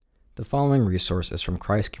The following resource is from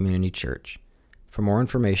Christ Community Church. For more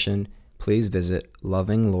information, please visit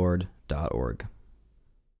lovinglord.org.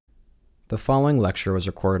 The following lecture was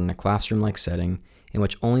recorded in a classroom-like setting in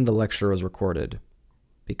which only the lecturer was recorded.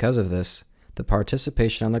 Because of this, the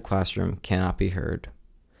participation in the classroom cannot be heard.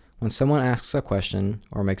 When someone asks a question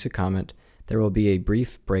or makes a comment, there will be a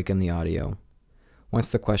brief break in the audio. Once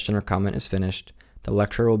the question or comment is finished, the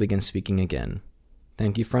lecturer will begin speaking again.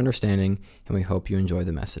 Thank you for understanding, and we hope you enjoy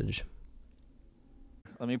the message.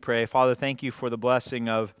 Let me pray. Father, thank you for the blessing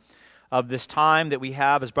of this time that we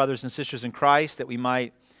have as brothers and sisters in Christ, that we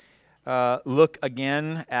might look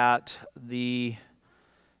again at the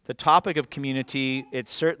topic of community.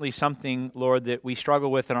 It's certainly something, Lord, that we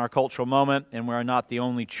struggle with in our cultural moment, and we're not the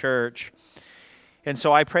only church. And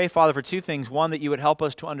so I pray, Father, for two things. One, that you would help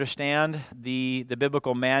us to understand the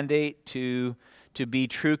biblical mandate to be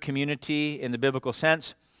true community in the biblical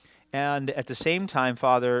sense. And at the same time,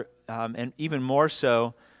 Father, and even more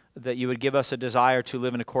so, that you would give us a desire to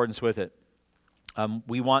live in accordance with it.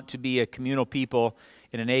 We want to be a communal people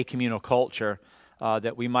in an a-communal culture,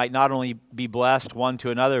 that we might not only be blessed one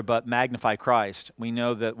to another, but magnify Christ. We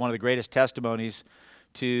know that one of the greatest testimonies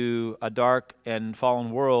to a dark and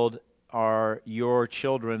fallen world are your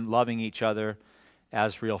children loving each other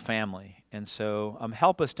as real family. And so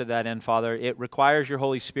help us to that end, Father. It requires your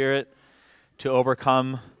Holy Spirit to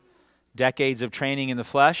overcome decades of training in the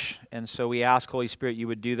flesh, and so we ask, Holy Spirit, you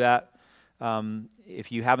would do that.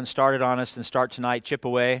 If you haven't started on us, then start tonight. Chip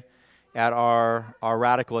away at our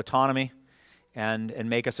radical autonomy and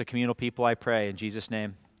make us a communal people, I pray. In Jesus'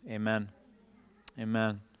 name, amen.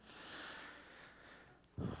 Amen.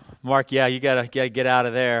 Mark, yeah, you gotta get out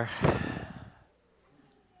of there.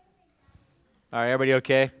 All right, everybody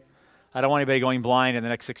okay? I don't want anybody going blind in the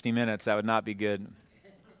next 60 minutes. That would not be good.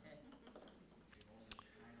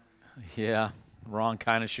 Yeah, wrong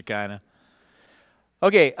kind of Shekinah.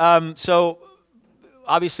 Okay, so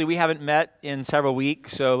obviously we haven't met in several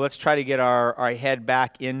weeks, so let's try to get our head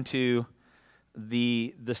back into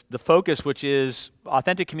the focus, which is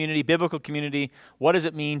authentic community, biblical community. What does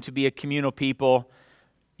it mean to be a communal people,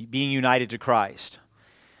 being united to Christ?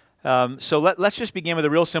 So let's just begin with a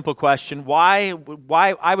real simple question. Why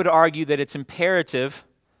I would argue that it's imperative,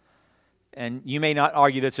 and you may not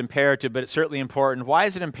argue that it's imperative, but it's certainly important. Why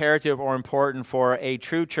is it imperative or important for a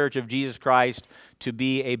true church of Jesus Christ to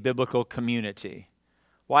be a biblical community?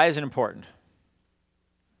 Why is it important?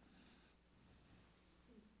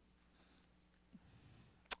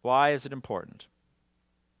 Why is it important?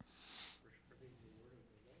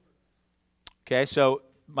 Okay, so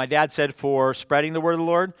my dad said for spreading the word of the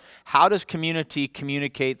Lord. How does community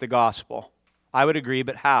communicate the gospel? I would agree,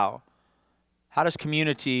 but how? How does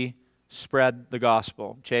community spread the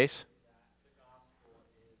gospel? Chase? The gospel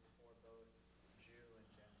is for both Jew and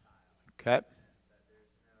Gentile. Okay. That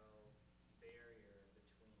there's no barrier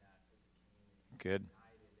between us as a community. Good.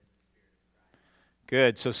 United in the Spirit of Christ.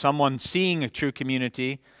 Good. So someone seeing a true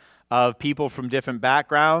community of people from different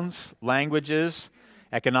backgrounds, languages,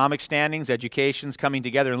 economic standings, educations, coming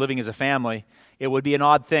together and living as a family, it would be an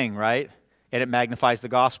odd thing, right? And it magnifies the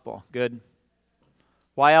gospel. Good.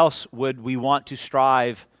 Why else would we want to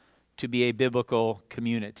strive to be a biblical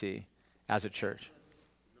community as a church?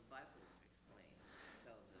 The Bible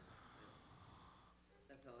tells us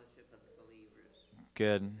the fellowship of the believers.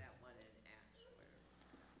 Good. That one in Acts where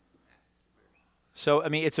So, I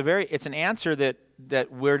mean, it's an answer that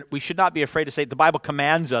we should not be afraid to say. The Bible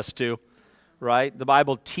commands us to, right? The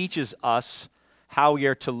Bible teaches us how we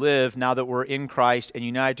are to live now that we're in Christ and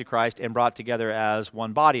united to Christ and brought together as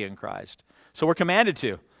one body in Christ. So we're commanded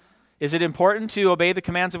to. Is it important to obey the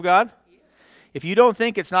commands of God? If you don't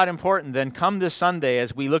think it's not important, then come this Sunday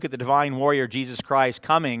as we look at the divine warrior, Jesus Christ,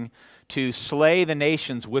 coming to slay the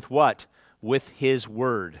nations with what? With His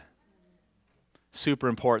Word. Super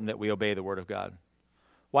important that we obey the Word of God.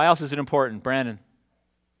 Why else is it important? Brandon?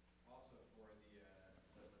 Also for the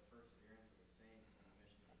perseverance of the saints and the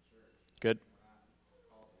mission of the church. Good. We're not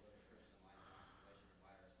called to live a Christian life in isolation or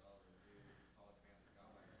by ourselves or do all the commands of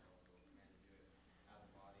God by ourselves, but we're commanded to do it as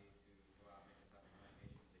a body, to go out and make disciples of many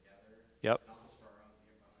nations together. Yep. And also for our own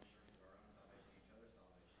assurance of our own salvation, each other's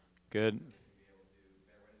salvation. Good. To be able to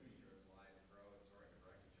bear witness to each other's lives, grow, exhort, and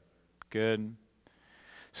correct each other. Good.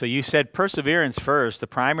 So you said perseverance first. The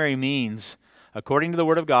primary means, according to the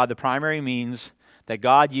Word of God, the primary means that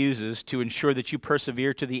God uses to ensure that you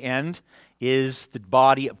persevere to the end is the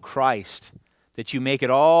body of Christ, that you make it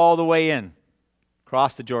all the way in,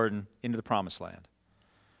 across the Jordan, into the promised land.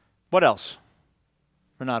 What else?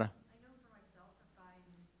 Renata? I know for myself, if I'm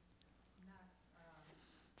not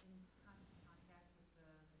in constant contact with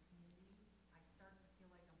the community, I start to feel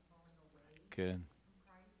like I'm falling Good. from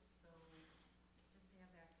Christ. So just to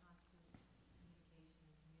have that constant communication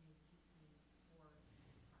and community keeps me for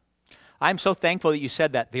Christ. I'm so thankful that you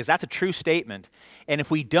said that because that's a true statement. And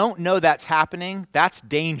if we don't know that's happening, that's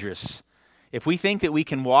dangerous. If we think that we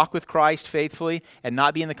can walk with Christ faithfully and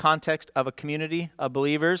not be in the context of a community of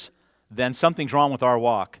believers, then something's wrong with our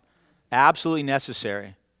walk. Absolutely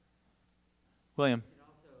necessary. William. It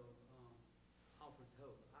also offers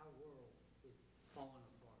hope. Our world is falling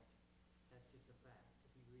apart. That's just a fact.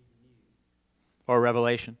 If you read the news, Or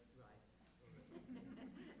Revelation. right?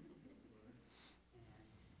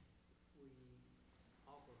 And we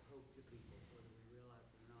offer hope to people, whether we realize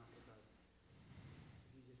it or not, because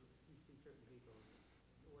you see certain people,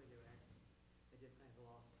 the way they're acting, they just have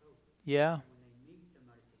lost hope. Yeah. And when they meet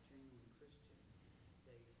somebody that's a genuine Christian,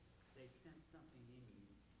 they sense something in you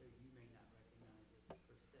that you may not recognize it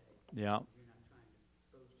per se. Yeah. You're not trying to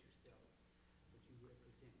boast yourself, but you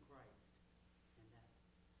represent Christ, and that's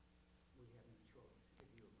we have no choice. If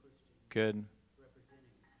you're a Christian, Good.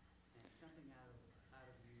 representing, and something out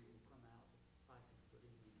of you will come out that Christ has put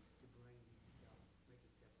in you to bring yourself, make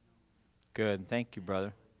yourself known. Good. Thank you,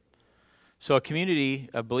 brother. So a community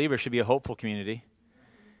of believers should be a hopeful community.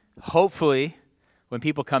 Hopefully, when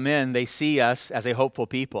people come in, they see us as a hopeful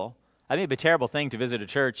people. I think it'd be a terrible thing to visit a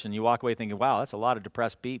church and you walk away thinking, wow, that's a lot of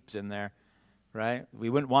depressed peeps in there, right? We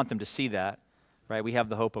wouldn't want them to see that, right? We have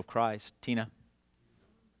the hope of Christ. Tina? I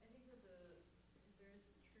think that there's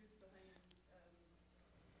truth behind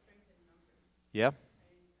strength in numbers. Yeah? Right?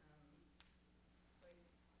 Like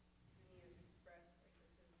Vinny has expressed,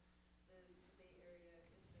 like this is the Bay Area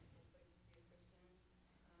is a difficult place to be a Christian,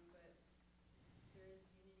 but there is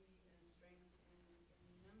unity and strength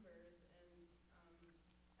in numbers, and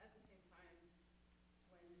at the same time,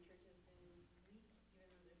 when the church has been weak,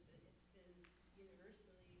 even though it's been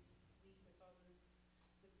universally weak with all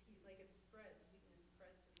like it spreads, weakness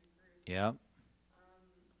spreads in the group. Yeah.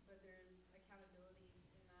 But there's accountability in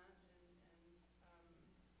that,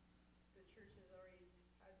 and the church has always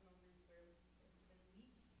had moments where it's been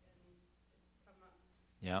weak and it's come up.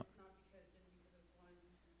 Yeah. It's not been because of one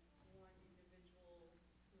individual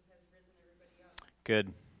who has risen everybody up.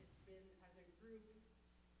 Good. It's been as a group.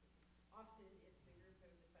 Often it's the group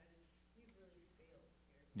that have decided we've really failed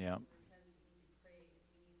here. Yeah. We repent, we need to pray,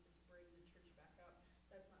 we need to bring the church back up.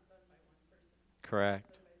 That's not done by one person. Correct.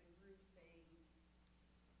 Done by the group saying,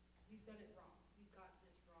 we've done it wrong. We've got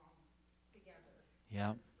this wrong together.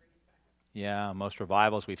 Yeah. Let's bring it back up. Yeah, most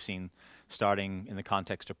revivals we've seen starting in the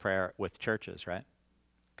context of prayer with churches, right?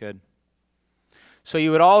 Good. So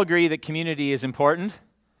you would all agree that community is important.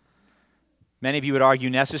 Many of you would argue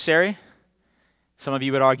necessary. Some of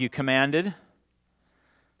you would argue commanded.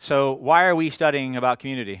 So why are we studying about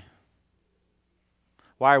community?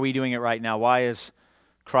 Why are we doing it right now? Why is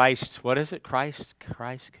Christ, what is it? Christ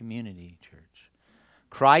Community Church.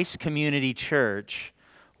 Christ Community Church.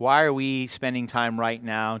 Why are we spending time right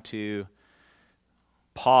now to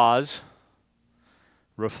pause,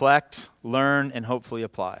 reflect, learn, and hopefully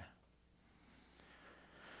apply?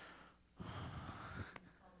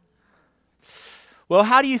 Well,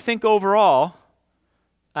 how do you think overall?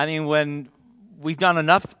 I mean, when we've done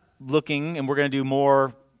enough looking, and we're going to do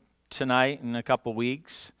more tonight in a couple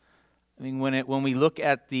weeks. I mean, when we look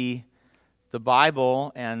at the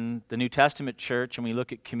Bible and the New Testament church, and we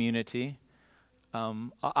look at community,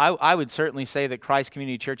 I would certainly say that Christ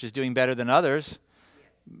Community Church is doing better than others,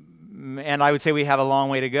 and I would say we have a long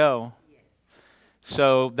way to go.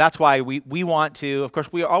 So that's why we want to, of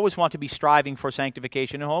course, we always want to be striving for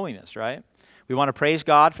sanctification and holiness, right? We want to praise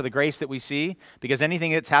God for the grace that we see, because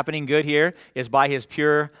anything that's happening good here is by His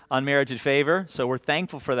pure, unmerited favor. So we're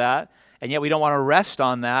thankful for that. And yet we don't want to rest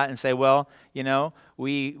on that and say, well, you know,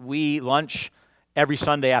 we lunch every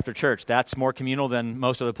Sunday after church. That's more communal than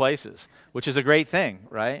most other places, which is a great thing,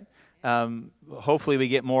 right? Hopefully we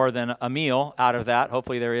get more than a meal out of that.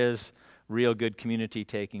 Hopefully there is real good community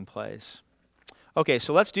taking place. Okay,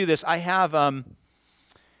 so let's do this. I have...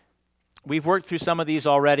 We've worked through some of these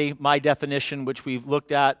already, my definition, which we've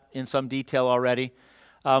looked at in some detail already.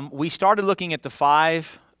 We started looking at the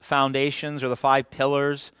 5 foundations or the 5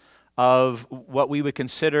 pillars of what we would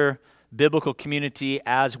consider biblical community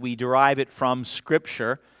as we derive it from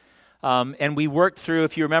Scripture. And we worked through,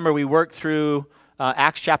 if you remember, we worked through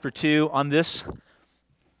Acts chapter 2 on this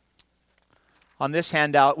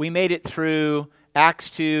handout. We made it through Acts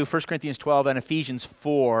 2, 1 Corinthians 12, and Ephesians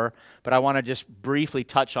 4, but I want to just briefly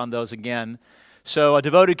touch on those again. So a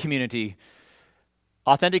devoted community.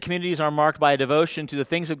 Authentic communities are marked by a devotion to the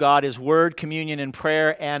things of God, His Word, communion, and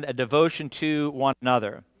prayer, and a devotion to one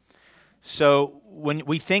another. So when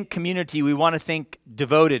we think community, we want to think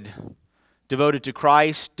devoted devoted to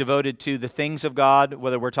Christ, devoted to the things of God,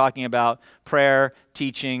 whether we're talking about prayer,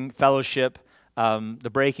 teaching, fellowship, the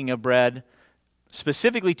breaking of bread,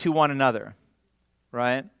 specifically to one another,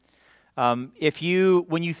 right? When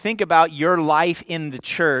you think about your life in the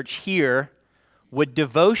church here, would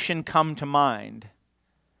devotion come to mind?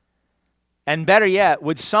 And better yet,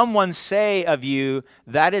 would someone say of you,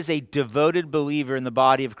 that is a devoted believer in the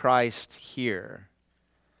body of Christ here?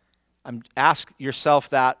 Ask yourself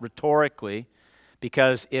that rhetorically,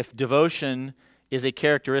 because if devotion is a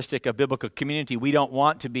characteristic of biblical community, we don't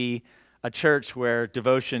want to be a church where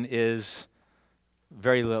devotion is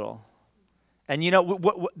very little. And you know,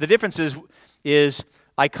 what the difference is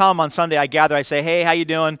I come on Sunday, I gather, I say, hey, how you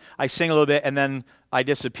doing? I sing a little bit, and then I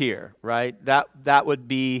disappear, right? That would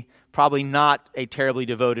be probably not a terribly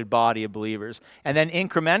devoted body of believers. And then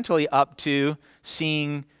incrementally up to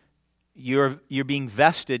seeing you're being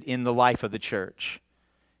vested in the life of the church,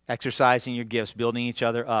 exercising your gifts, building each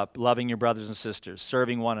other up, loving your brothers and sisters,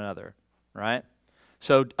 serving one another, right?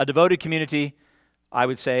 So a devoted community, I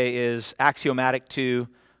would say, is axiomatic to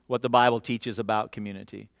what the Bible teaches about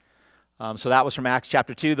community. So that was from Acts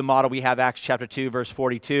chapter 2. The model we have, Acts chapter 2, verse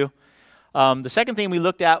 42. The second thing we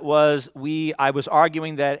looked at was I was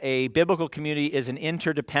arguing that a biblical community is an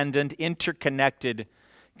interdependent, interconnected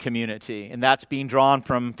community. And that's being drawn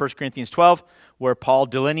from 1 Corinthians 12, where Paul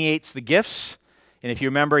delineates the gifts. And if you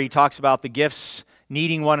remember, he talks about the gifts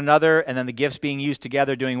needing one another, and then the gifts being used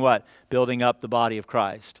together doing what? Building up the body of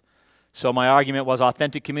Christ. So my argument was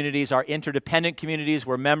authentic communities are interdependent communities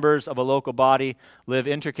where members of a local body live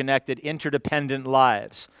interconnected, interdependent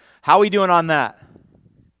lives. How are we doing on that?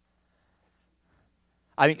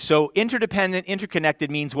 So interdependent, interconnected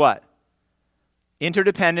means what?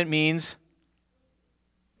 Interdependent means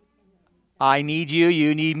I need you,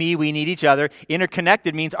 you need me, we need each other.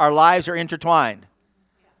 Interconnected means our lives are intertwined.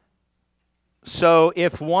 So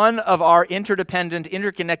if one of our interdependent,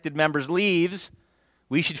 interconnected members leaves,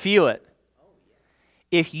 we should feel it.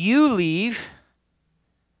 If you leave,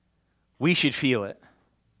 we should feel it.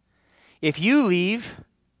 If you leave,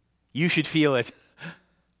 you should feel it.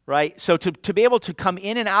 Right? So to be able to come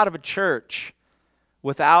in and out of a church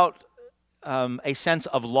without a sense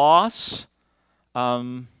of loss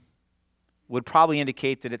would probably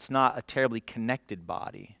indicate that it's not a terribly connected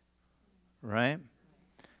body. Right?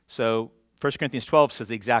 So 1 Corinthians 12 says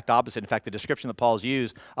the exact opposite. In fact, the description that Paul's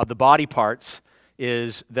used of the body parts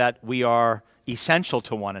is that we are essential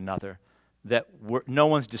to one another, that no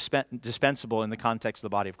one's dispensable in the context of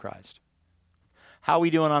the body of Christ. How are we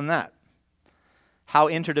doing on that? How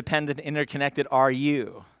interdependent, interconnected are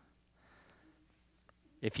you?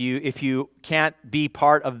 If you can't be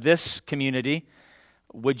part of this community,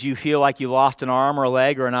 would you feel like you lost an arm or a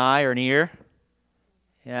leg or an eye or an ear?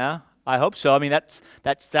 Yeah, I hope so. I mean,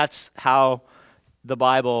 that's how the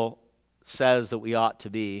Bible says that we ought to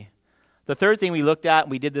be. The third thing we looked at,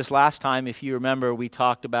 and we did this last time, if you remember, we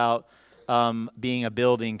talked about being a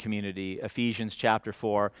building community, Ephesians chapter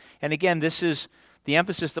 4. And again, this is the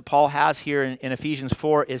emphasis that Paul has here in Ephesians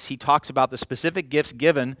 4 is he talks about the specific gifts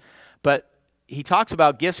given, but he talks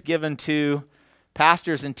about gifts given to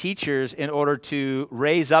pastors and teachers in order to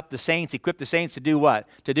raise up the saints, equip the saints to do what?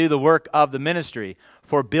 To do the work of the ministry,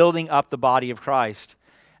 for building up the body of Christ.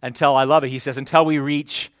 Until, I love it, he says, until we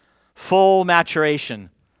reach full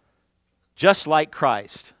maturation, just like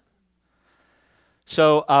Christ.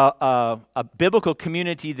 So a biblical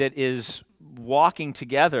community that is walking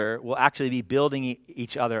together will actually be building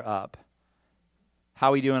each other up. How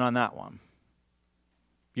are we doing on that one?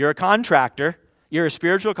 You're a contractor. You're a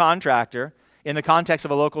spiritual contractor in the context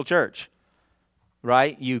of a local church,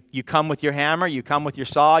 right? You come with your hammer, you come with your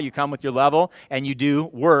saw, you come with your level, and you do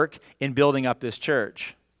work in building up this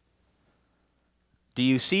church. Do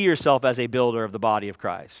you see yourself as a builder of the body of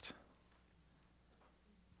Christ?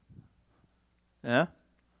 Yeah?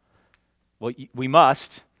 Well, we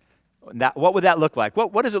must. What would that look like?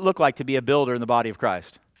 What does it look like to be a builder in the body of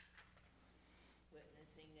Christ?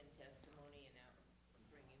 Witnessing and testimony and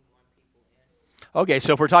bringing more people in. Okay,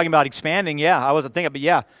 so if we're talking about expanding, yeah, I wasn't thinking, but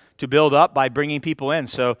yeah, to build up by bringing people in.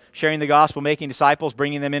 So sharing the gospel, making disciples,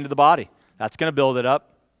 bringing them into the body. That's going to build it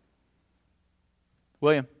up.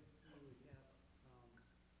 William?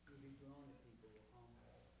 You'll be drawn to people.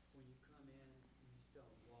 When you come in, you just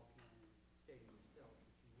don't walk in and stay to yourself,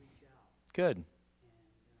 but you reach out. Good.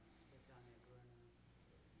 That's how I met Brenna and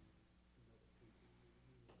some other people.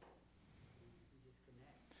 You just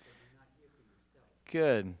connect, but you're not here for yourself.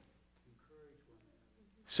 Good. Encourage one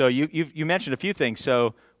another. So you mentioned a few things.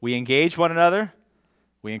 So we engage one another.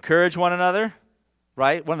 We encourage one another.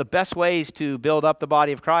 Right? One of the best ways to build up the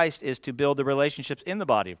body of Christ is to build the relationships in the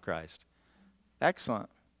body of Christ. Excellent.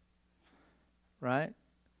 Right?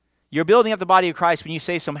 You're building up the body of Christ when you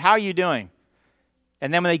say to them, how are you doing?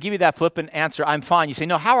 And then when they give you that flippant answer, I'm fine, you say,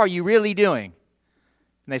 no, how are you really doing?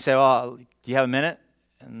 And they say, well, do you have a minute?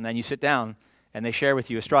 And then you sit down and they share with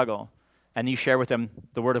you a struggle. And you share with them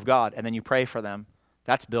the Word of God. And then you pray for them.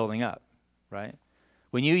 That's building up, right?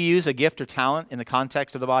 When you use a gift or talent in the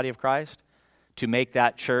context of the body of Christ to make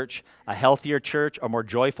that church a healthier church, a more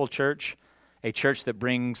joyful church, a church that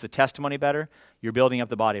brings the testimony better, you're building up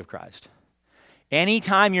the body of Christ.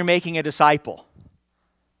 Anytime you're making a disciple,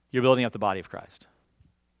 you're building up the body of Christ.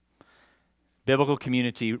 Biblical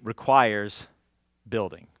community requires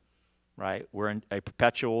building, right? We're in a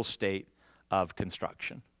perpetual state of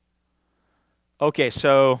construction. Okay,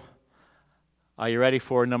 so are you ready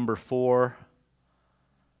for number 4?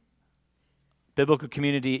 Biblical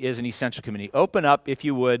community is an essential community. Open up, if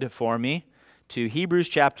you would, for me, to Hebrews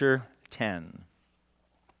chapter 10.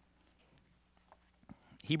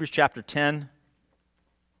 Hebrews chapter 10.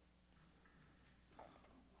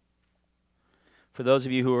 For those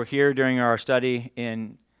of you who were here during our study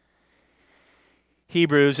in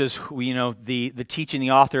Hebrews, as we know, the teaching,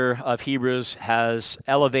 the author of Hebrews has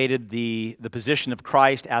elevated the position of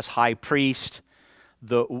Christ as high priest,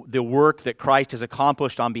 the work that Christ has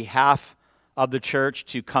accomplished on behalf of the church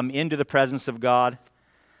to come into the presence of God.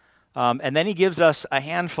 And then he gives us a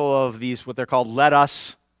handful of these, what they're called, let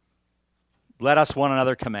us one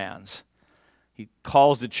another commands. He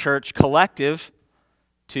calls the church collective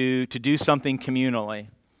to do something communally.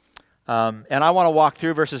 And I want to walk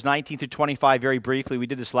through verses 19 through 25 very briefly. We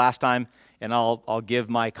did this last time, and I'll give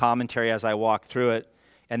my commentary as I walk through it,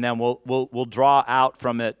 and then we'll draw out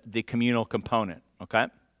from it the communal component, okay?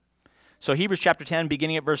 So Hebrews chapter 10,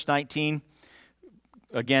 beginning at verse 19,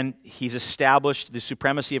 again, he's established the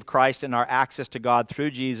supremacy of Christ and our access to God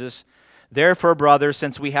through Jesus. Therefore, brothers,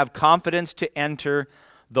 since we have confidence to enter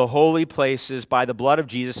the holy places by the blood of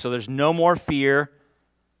Jesus, so there's no more fear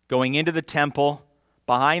going into the temple,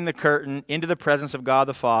 behind the curtain, into the presence of God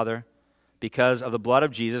the Father, because of the blood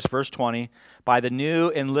of Jesus, verse 20, by the new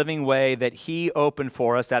and living way that he opened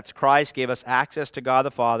for us, that's Christ, gave us access to God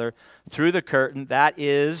the Father through the curtain, that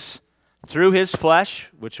is, through his flesh,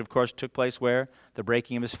 which of course took place where? The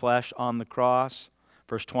breaking of his flesh on the cross,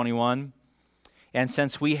 verse 21. And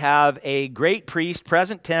since we have a great priest,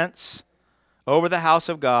 present tense, over the house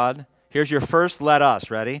of God, here's your first let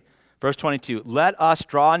us, ready? Verse 22, let us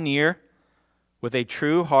draw near with a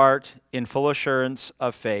true heart in full assurance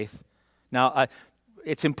of faith. Now,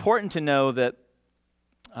 it's important to know that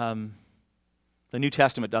the New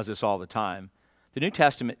Testament does this all the time. The New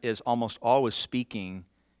Testament is almost always speaking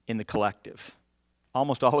in the collective,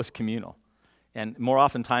 almost always communal. And more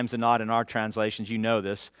oftentimes than not in our translations, you know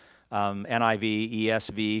this, NIV,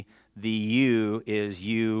 ESV, the you is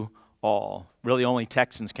you all. Really only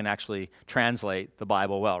Texans can actually translate the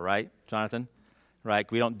Bible well, right, Jonathan? Right?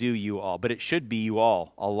 We don't do you all, but it should be you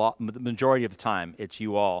all. The majority of the time, it's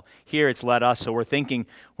you all. Here, it's let us, so we're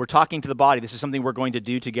talking to the body. This is something we're going to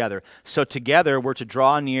do together. So together, we're to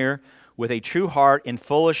draw near with a true heart in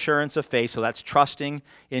full assurance of faith, so that's trusting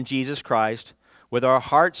in Jesus Christ, with our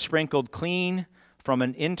hearts sprinkled clean from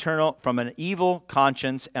an evil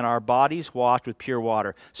conscience and our bodies washed with pure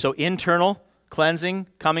water. So internal cleansing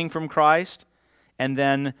coming from Christ, and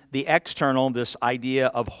then the external, this idea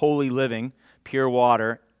of holy living, pure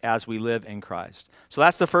water as we live in Christ. So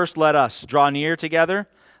that's the first let us. Draw near together.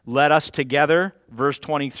 Let us together, verse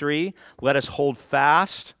 23. Let us hold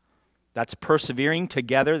fast. That's persevering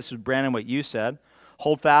together. This is, Brandon, what you said.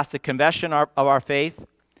 Hold fast the confession of our faith,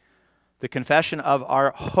 the confession of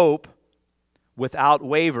our hope without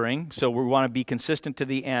wavering. So we want to be consistent to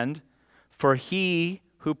the end. For he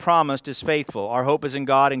who promised is faithful. Our hope is in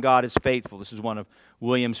God, and God is faithful. This is one of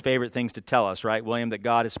William's favorite things to tell us, right? William, that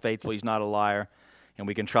God is faithful, he's not a liar, and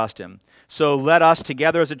we can trust him. So let us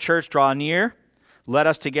together as a church draw near. Let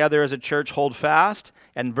us together as a church hold fast.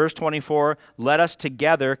 And verse 24, let us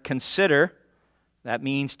together consider. That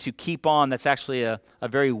means to keep on. That's actually a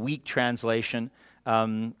very weak translation.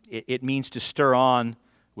 It means to stir on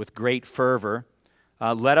with great fervor.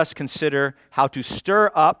 Let us consider how to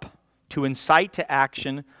stir up, to incite to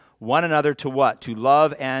action one another to what? To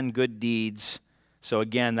love and good deeds. So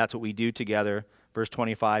again, that's what we do together. Verse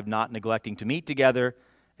 25, not neglecting to meet together,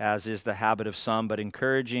 as is the habit of some, but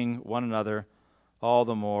encouraging one another all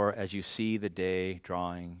the more as you see the day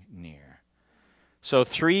drawing near. So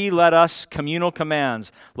 3 let us communal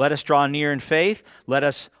commands. Let us draw near in faith, let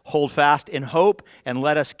us hold fast in hope, and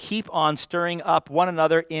let us keep on stirring up one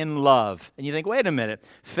another in love. And you think, wait a minute,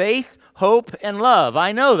 faith, hope, and love.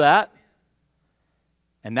 I know that.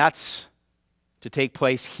 And that's to take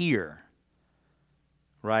place here.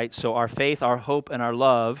 right? So our faith, our hope, and our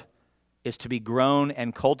love is to be grown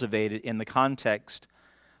and cultivated in the context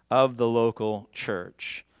of the local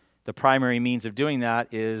church. The primary means of doing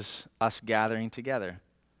that is us gathering together,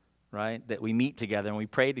 right? That we meet together and we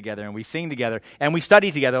pray together and we sing together and we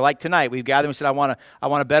study together. Like tonight, we've gathered and we said, I want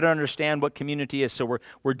to better understand what community is. So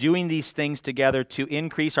we're doing these things together to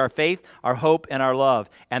increase our faith, our hope, and our love.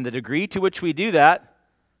 And the degree to which we do that,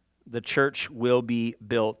 the church will be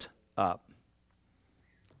built up.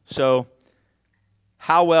 So,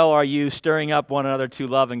 how well are you stirring up one another to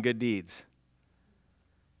love and good deeds?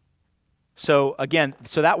 So again,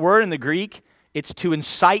 that word in the Greek, it's to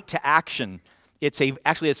incite to action. It's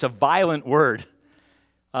a violent word.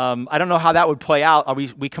 I don't know how that would play out.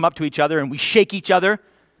 We come up to each other and we shake each other.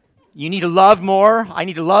 You need to love more. I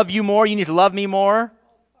need to love you more. You need to love me more.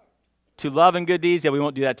 To love and good deeds. Yeah, we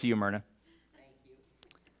won't do that to you, Myrna. Thank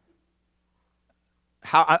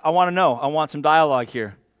you. I want to know. I want some dialogue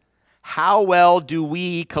here. How well do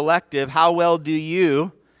we, collective, how well do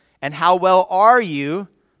you, and how well are you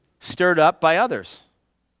stirred up by others?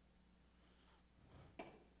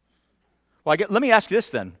 Well, let me ask you this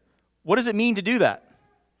then. What does it mean to do that?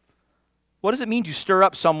 What does it mean to stir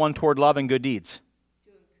up someone toward love and good deeds?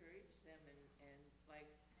 To encourage them and like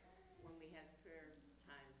when we had prayer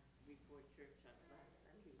time before church on last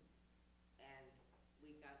Sunday, and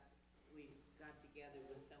we got together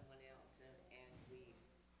with someone else and we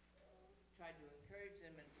tried to encourage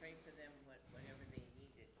them and pray for them whatever they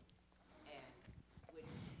needed, and which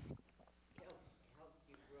helped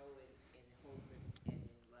you grow in hope and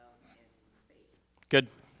in love and in faith. Good.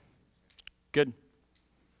 Good.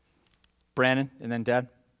 Brandon, and then Dad.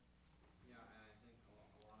 Yeah, and I think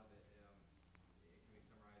a lot of it, it can be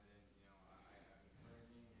summarized in,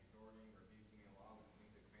 encouraging, exhorting, rebuking, a lot of the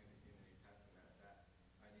things that kind of see in the New Testament. That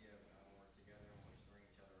idea of when we're together and we're stirring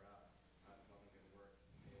each other up, loving good works,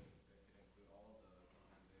 it could include all of those.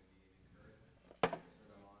 Sometimes it would be an encouragement,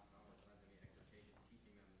 stir them on. Sometimes it would be an exhortation,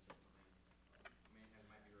 teaching them a certain thing. Many times it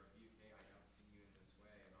might be a rebuke, hey, I don't see you in this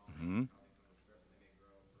way, and all Mm-hmm. how things will start, so they may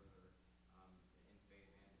grow further in faith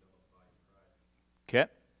and build up the body of Christ. Okay.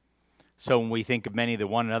 So when we think of many of the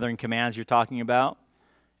one another commands you're talking about,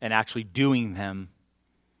 and actually doing them,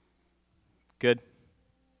 good.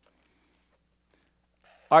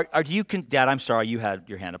 Dad, I'm sorry, you had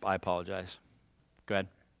your hand up. I apologize. Go ahead.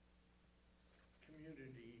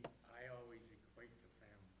 Community, I always equate to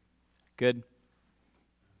family. Good. The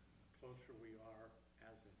closer we are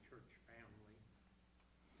as a church family,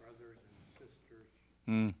 brothers and sisters,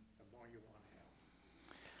 the more you want to have.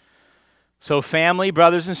 So family,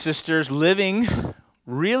 brothers and sisters,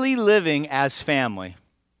 really living as family.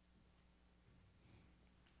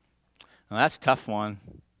 Now that's a tough one.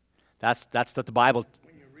 That's what the Bible.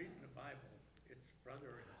 When you read in the Bible, it's brother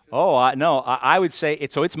and sister. Oh, I would say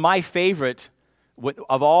it's my favorite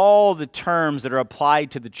of all the terms that are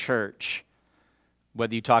applied to the church.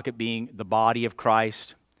 Whether you talk it being the body of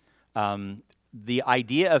Christ, the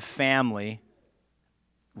idea of family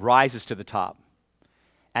rises to the top.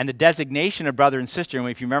 And the designation of brother and sister, and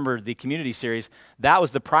if you remember the community series, that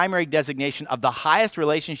was the primary designation of the highest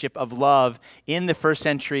relationship of love in the first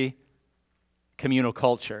century communal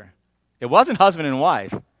culture. It wasn't husband and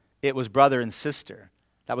wife. It was brother and sister.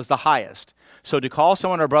 That was the highest. So to call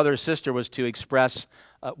someone a brother or sister was to express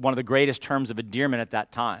one of the greatest terms of endearment at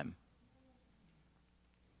that time.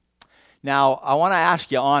 Now, I want to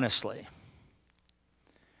ask you honestly,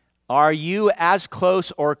 are you as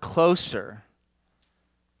close or closer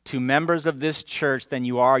to members of this church than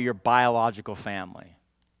you are your biological family?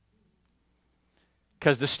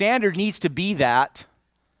 Because the standard needs to be that.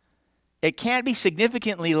 It can't be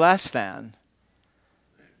significantly less than.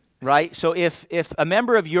 Right? So if a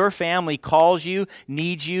member of your family calls you,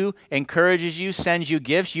 needs you, encourages you, sends you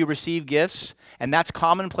gifts, you receive gifts, and that's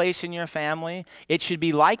commonplace in your family, it should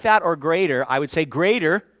be like that or greater. I would say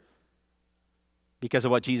greater, because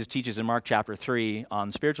of what Jesus teaches in Mark chapter 3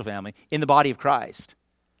 on spiritual family, in the body of Christ.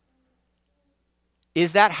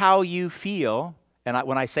 Is that how you feel? And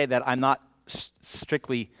when I say that, I'm not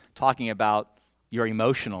strictly talking about your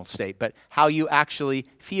emotional state, but how you actually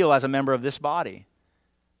feel as a member of this body.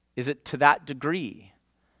 Is it to that degree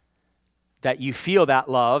that you feel that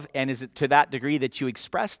love, and is it to that degree that you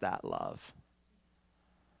express that love?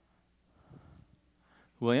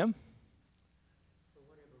 William? For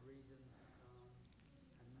whatever reason, I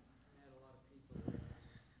met a lot of people at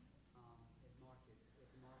market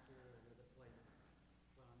or other places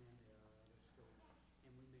when I'm in there or other stores,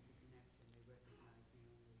 and we make a connection. They recognize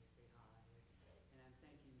me and they say hi. And I'm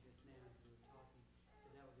thinking just now as we were talking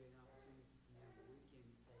that would be an opportunity for me on the weekend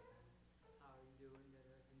to say, how are you doing?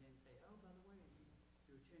 And then say, oh, by the way,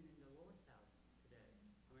 you're function in the Lord's house today.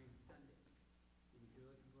 Sunday. And if you're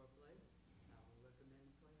looking for a place, I will recommend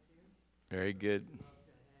a place here. Very good. We'd love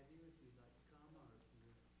to have you if you'd like to come or if you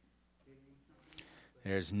need something else. But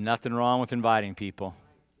There's nothing wrong with inviting people.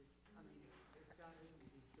 if God opens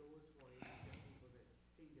these doors for you, you've got people that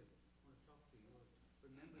seem to want to talk to you or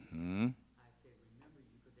remember you. Hmm. I say remember you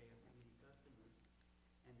because they have so many customers,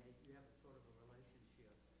 and you have a sort of a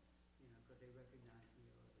relationship, because they recognize you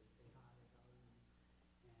or they say hi or hello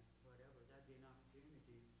and whatever. That'd be an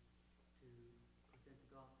opportunity to present the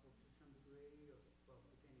gospel to some degree, or well,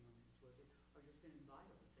 depending on the situation, or just to invite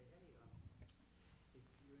them and say, hey, if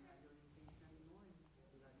you're not doing anything Sunday morning,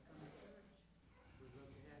 we'd like to come to church. We'd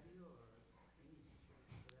love to have you, or any church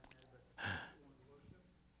for that matter, but if you want to worship.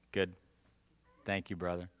 Good. Thank you,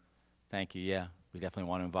 brother. Thank you. Yeah, we definitely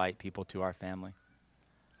want to invite people to our family.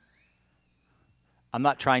 I'm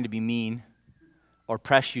not trying to be mean or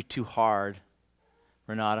press you too hard,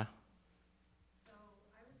 Renata. So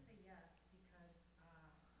I would say yes, because, I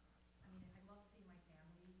love seeing my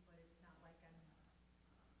family, but it's not like I'm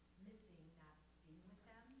missing not being with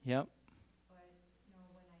them. Yep. But, when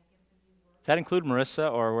I get busy work. Does that include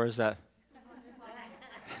Marissa, or where's that?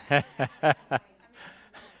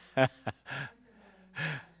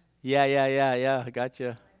 Yeah. I gotcha.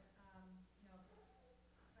 If I miss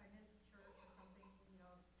church or something,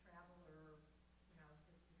 travel or, just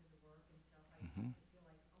because of work and stuff, I feel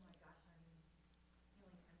like, oh my gosh, I'm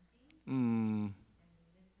feeling empty and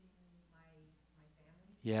missing my family.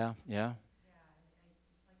 Yeah. Yeah,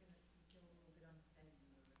 it's like I feel a little bit unsteady.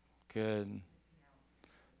 Good. Missing out.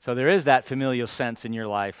 So there is that familial sense in your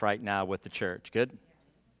life right now with the church. Good?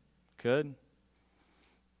 Good.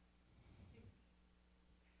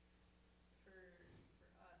 For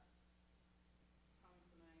us, Thomas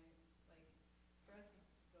and I, for us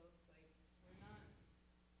it's both, we're not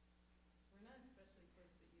especially close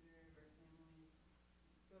to either of our families,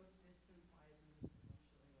 both distance-wise and just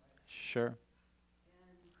emotionally wise. Sure.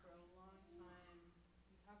 And for a long time,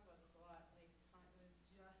 we talk about this a lot, it was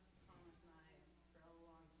just Thomas and I for a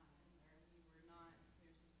long time, where we were not, it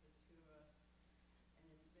was just the two of us. And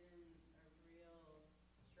it's been a real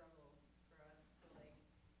struggle for us to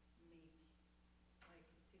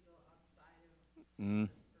to go outside of Mm.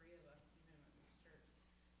 the three of us, even with this church.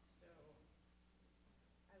 So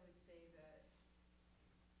I would say that,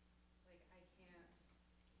 I can't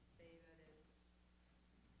say that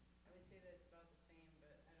I would say that it's about the same,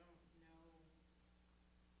 but I don't know, even though it's been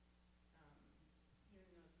almost 5 years,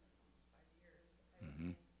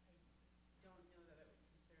 Mhm. I don't know that I would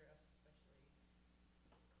consider us especially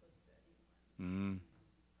close to anyone. Mm.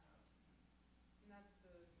 And that's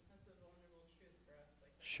the vulnerable truth for us.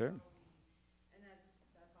 That's Sure. how and that's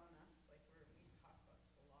on us. We talk about this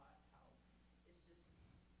a lot. How it's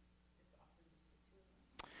often just the two of us.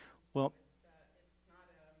 Well, It's not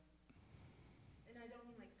and I don't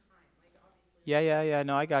mean time. Obviously. yeah.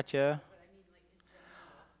 No, I gotcha. But I mean in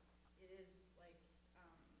general, it is and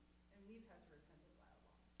we've had to repent of that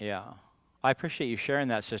a lot. Yeah. I appreciate you sharing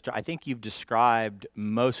that, sister. I think you've described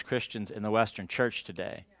most Christians in the Western church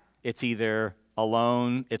today. Yeah. It's either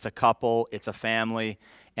alone, it's a couple, it's a family,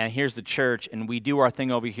 and here's the church, and we do our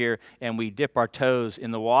thing over here, and we dip our toes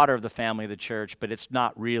in the water of the family of the church, but it's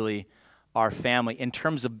not really our family in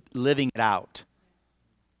terms of living it out.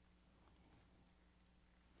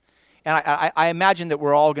 And I imagine that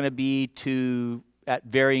we're all going to be at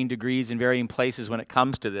varying degrees and varying places when it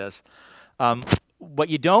comes to this. What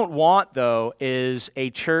you don't want, though, is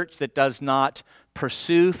a church that does not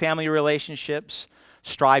pursue family relationships,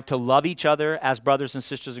 strive to love each other as brothers and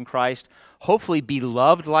sisters in Christ, hopefully be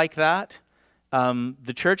loved like that.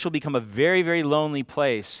 The church will become a very, very lonely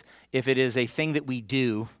place if it is a thing that we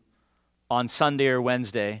do on Sunday or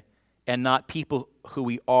Wednesday and not people who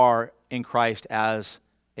we are in Christ as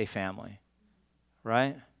a family,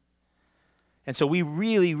 right? And so we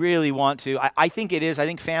really, really want to, I think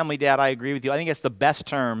family, Dad, I agree with you. I think it's the best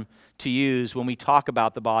term to use when we talk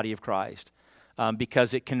about the body of Christ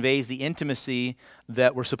because it conveys the intimacy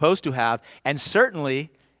that we're supposed to have. And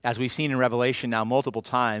certainly, as we've seen in Revelation now multiple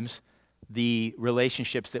times, the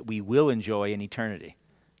relationships that we will enjoy in eternity,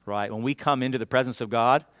 right? When we come into the presence of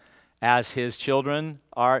God as His children,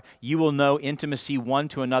 you will know intimacy one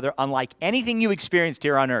to another unlike anything you experienced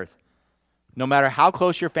here on earth, no matter how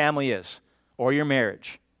close your family is. Or your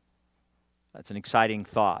marriage. That's an exciting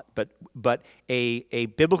thought. But a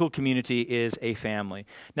biblical community is a family.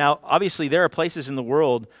 Now, obviously, there are places in the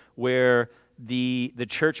world where the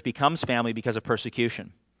church becomes family because of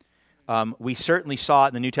persecution. We certainly saw it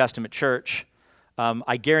in the New Testament church.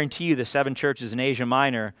 I guarantee you the 7 churches in Asia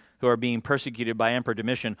Minor who are being persecuted by Emperor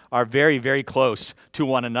Domitian are very, very close to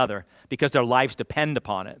one another because their lives depend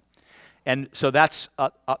upon it. And so that's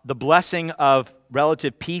the blessing of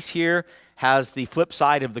relative peace here has the flip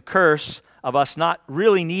side of the curse of us not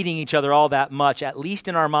really needing each other all that much, at least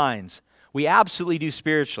in our minds. We absolutely do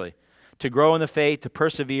spiritually, to grow in the faith, to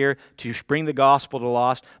persevere, to bring the gospel to the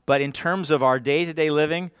lost. But in terms of our day-to-day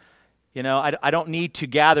living, you know, I don't need to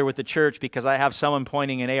gather with the church because I have someone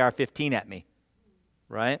pointing an AR-15 at me,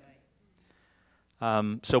 right?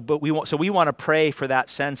 So we want to pray for that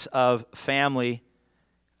sense of family,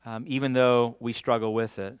 even though we struggle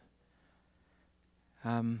with it.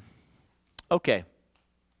 Okay,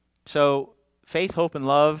 so faith, hope, and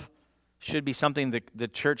love should be something that the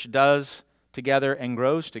church does together and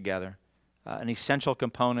grows together, an essential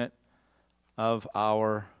component of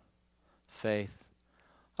our faith.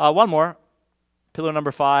 One more, pillar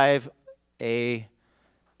number 5, a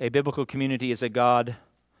biblical community is a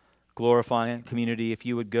God-glorifying community. If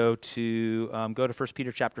you would go to 1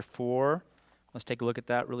 Peter chapter 4, let's take a look at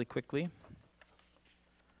that really quickly.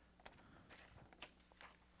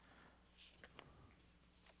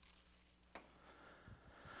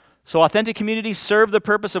 So authentic communities serve the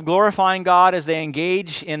purpose of glorifying God as they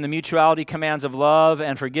engage in the mutuality commands of love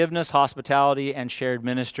and forgiveness, hospitality, and shared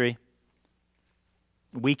ministry.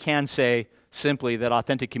 We can say simply that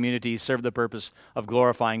authentic communities serve the purpose of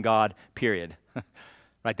glorifying God, period.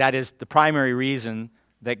 Right? That is the primary reason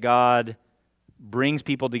that God brings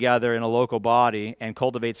people together in a local body and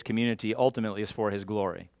cultivates community, ultimately is for His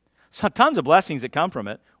glory. So tons of blessings that come from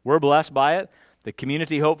it. We're blessed by it. The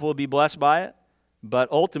community hopefully will be blessed by it.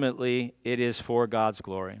 But ultimately, it is for God's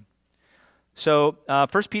glory. So 1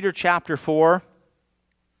 Peter chapter 4,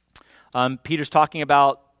 Peter's talking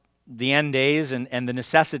about the end days and the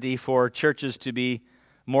necessity for churches to be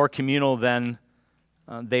more communal than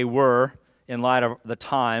they were in light of the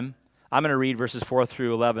time. I'm going to read verses 4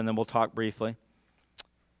 through 11, then we'll talk briefly.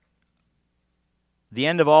 The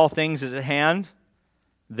end of all things is at hand.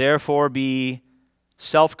 Therefore, be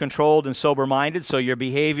self-controlled and sober-minded, so your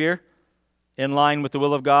behavior in line with the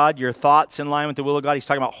will of God, your thoughts in line with the will of God. He's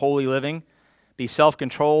talking about holy living. Be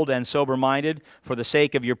self-controlled and sober-minded for the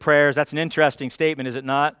sake of your prayers. That's an interesting statement, is it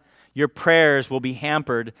not? Your prayers will be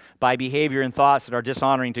hampered by behavior and thoughts that are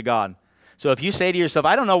dishonoring to God. So if you say to yourself,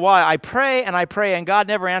 I don't know why, I pray and God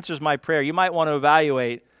never answers my prayer, you might want to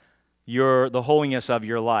evaluate the holiness of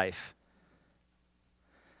your life.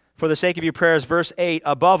 For the sake of your prayers, verse 8,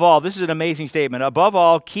 above all, this is an amazing statement, above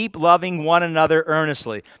all, keep loving one another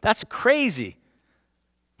earnestly. That's crazy.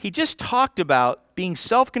 He just talked about being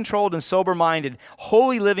self-controlled and sober-minded,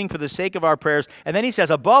 holy living for the sake of our prayers. And then he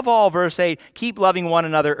says, above all, verse 8, keep loving one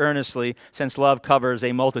another earnestly, since love covers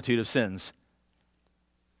a multitude of sins.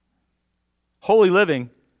 Holy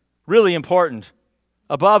living, really important.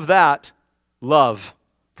 Above that, love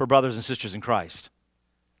for brothers and sisters in Christ.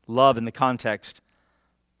 Love in the context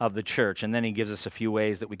of the church. And then he gives us a few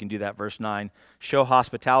ways that we can do that. Verse 9, show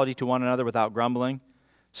hospitality to one another without grumbling.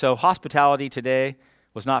 So hospitality today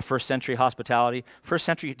was not first century hospitality. First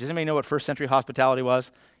century, does anybody know what first century hospitality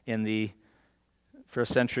was in the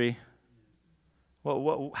first century?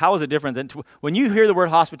 Well, how is it different than, when you hear the word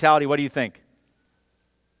hospitality, what do you think?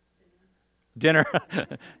 Dinner.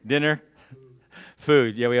 Dinner.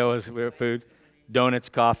 Food. Yeah, we're food. Donuts,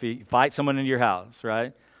 coffee. Invite someone into your house,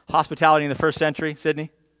 right? Hospitality in the first century, Sydney?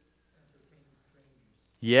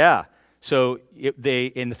 Yeah. So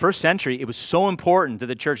in the first century, it was so important that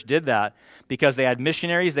the church did that because they had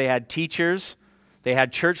missionaries, they had teachers, they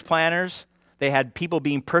had church planners, they had people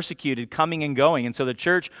being persecuted, coming and going. And so the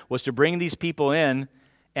church was to bring these people in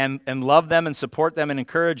and love them and support them and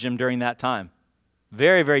encourage them during that time.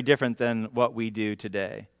 Very, very different than what we do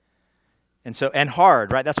today. And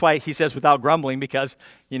hard, right? That's why he says without grumbling, because,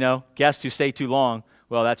 guests who stay too long,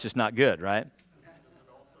 well, that's just not good, right?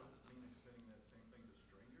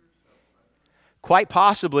 Quite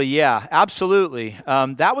possibly, yeah, absolutely.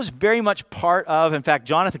 That was very much part of, in fact,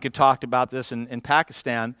 Jonathan had talked about this in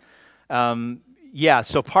Pakistan.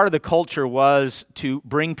 So part of the culture was to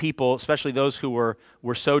bring people, especially those who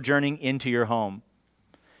were sojourning, into your home.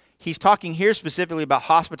 He's talking here specifically about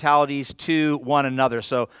hospitalities to one another,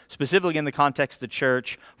 so specifically in the context of the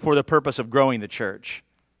church for the purpose of growing the church.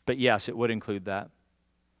 But yes, it would include that.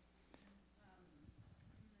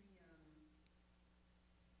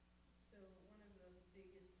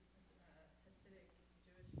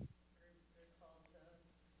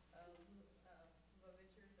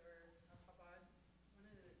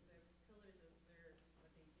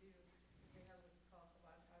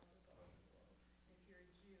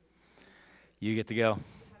 You get to go.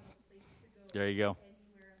 There you go.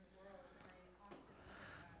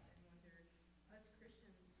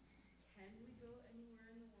 go anywhere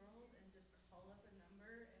in the world and just call up a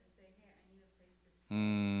number and say, hey, I need a place to stay.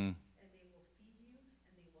 Mm, And they will feed you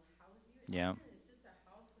and they will house you. And yeah. often it's just a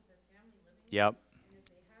house with their family living in. Yep. And if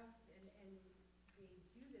they have, and they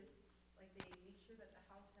do this, like they make sure that the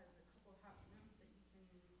house has a couple hot rooms that you can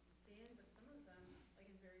stay in. But some of them, like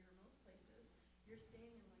in very remote places, you're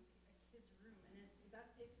staying in like a kid's room. And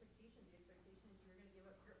that's the expectation. The expectation is you're going to give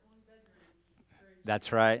up your own bedroom for a That's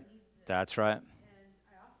child right. that needs it. That's right. And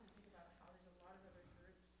I often think about how there's a lot of other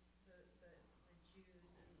groups, the Jews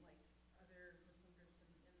and like other Muslim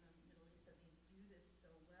groups in the Middle East, that they do this so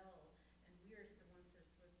well, and we are the ones that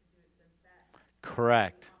are supposed to do it the best.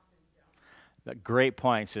 Correct. We often don't. Great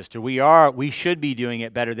point, sister. We should be doing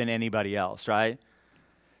it better than anybody else, right?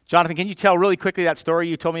 Jonathan, can you tell really quickly that story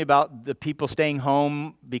you told me about the people staying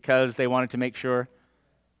home because they wanted to make sure?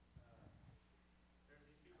 There's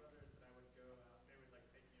these two brothers that I would go out, they would like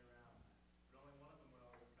take me around, but only one of them would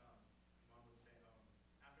always come, and one would stay home.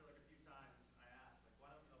 After like a few times, I asked, like,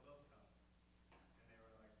 why don't y'all both come? And they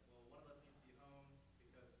were like, well, one of us needs to be home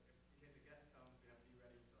because in case a guest comes, we have to be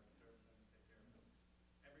ready to like serve them and take care of them.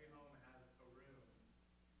 Every home has a room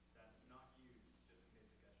that's not used just in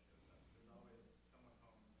case a guest shows up. There's always someone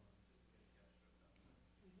home just in case a guest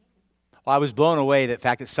shows up. Well, I was blown away at the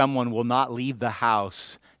fact that someone will not leave the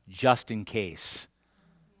house just in case.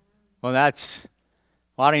 Well, I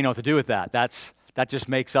don't even know what to do with that. That just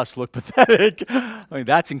makes us look pathetic. I mean,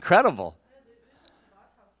 that's incredible. There's a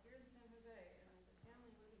slot house here in San Jose, and there's a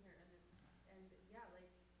family living here, and yeah, like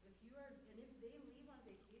if you are, and if they leave on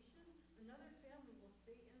vacation, another family will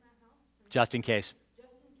stay in that house to Just in case.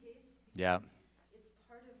 just in case. Yeah. It's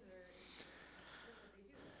part of their, it's part of what they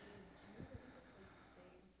do. If you're a Jew that needs a place to stay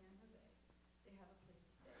in San Jose, they have a place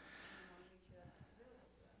to stay, and they want to make sure that that's available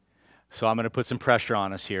to them. So I'm going to put some pressure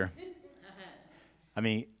on us here. I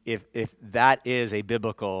mean, if that is a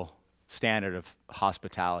biblical standard of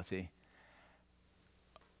hospitality,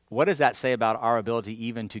 what does that say about our ability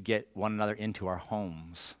even to get one another into our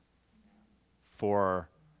homes for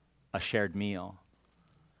a shared meal?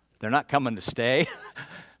 They're not coming to stay.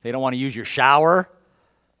 They don't want to use your shower.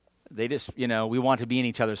 They just, we want to be in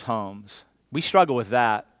each other's homes. We struggle with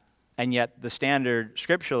that, and yet the standard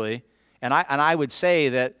scripturally, and I would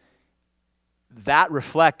say that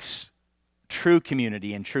reflects true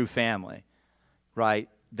community and true family, right?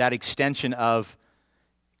 That extension of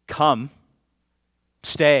come,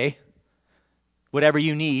 stay, whatever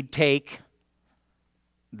you need, take.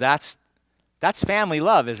 That's family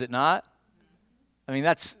love, is it not? I mean,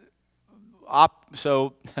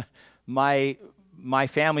 so my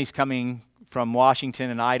family's coming from Washington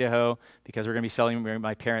and Idaho because we're going to be celebrating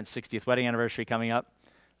my parents' 60th wedding anniversary coming up.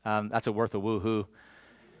 That's worth a woohoo.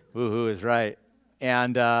 Woohoo is right.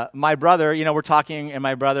 And my brother, we're talking, and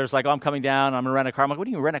my brother's like, oh, I'm coming down, I'm going to rent a car. I'm like, what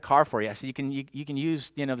do you rent a car for? I said, you can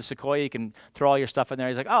use, the Sequoia, you can throw all your stuff in there.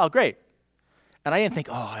 He's like, oh, great. And I didn't think,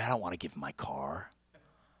 oh, I don't want to give him my car.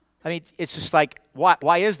 I mean, it's just like,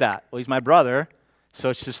 why is that? Well, he's my brother,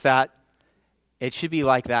 so it's just that it should be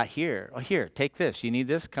like that here. Oh, here, take this. You need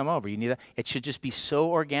this? Come over. You need that? It should just be so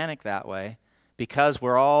organic that way because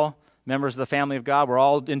we're all members of the family of God. We're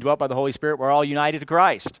all indwelt by the Holy Spirit. We're all united to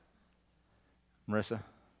Christ. Marissa?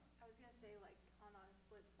 I was going to say, like, on a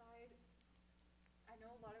flip side, I know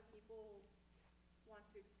a lot of people want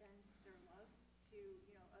to extend their love to,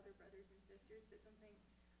 other brothers and sisters, but something,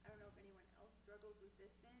 I don't know if anyone else struggles with this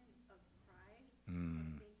sin of pride,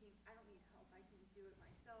 thinking, I don't need help, I can do it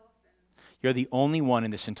myself. And You're the only one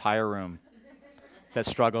in this entire room that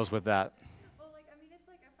struggles with that. well, like, I mean, it's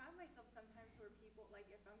like I find myself sometimes where people, like,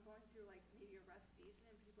 if I'm going through, like, maybe a rough season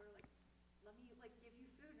and people are like, let me, like, give you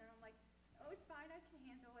food, and I'm like, oh, it's fine, I can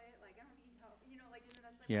handle it, like, I don't need help, like, and then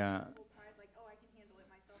that's like Yeah. my typical pride, like, oh, I can handle it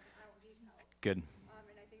myself, and I don't need help. Good.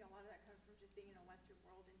 And I think a lot of that comes from just being in a Western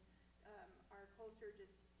world and our culture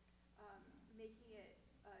just making it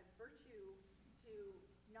a virtue to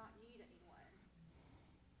not need anyone.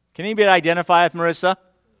 Can anybody identify with Marissa?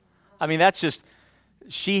 I mean, that's just,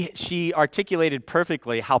 she articulated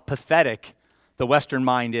perfectly how pathetic the Western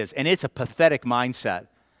mind is. And it's a pathetic mindset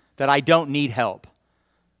that I don't need help.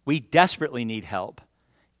 We desperately need help.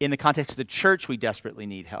 In the context of the church, we desperately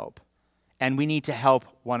need help. And we need to help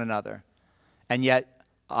one another. And yet,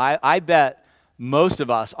 I bet most of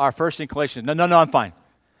us, our first inclination is, no, I'm fine.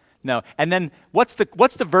 No. And then what's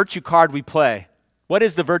the virtue card we play? What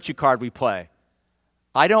is the virtue card we play?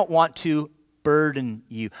 I don't want to burden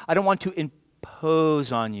you. I don't want to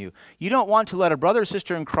impose on you. You don't want to let a brother or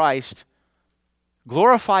sister in Christ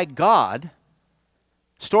glorify God,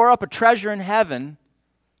 store up a treasure in heaven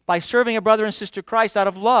by serving a brother and sister Christ out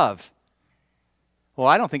of love. Well,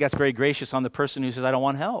 I don't think that's very gracious on the person who says, I don't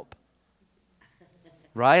want help.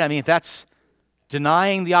 Right? I mean, that's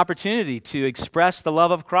denying the opportunity to express the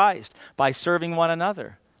love of Christ by serving one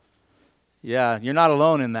another. Yeah, you're not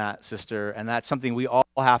alone in that, sister, and that's something we all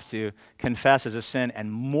have to confess as a sin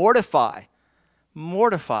and mortify,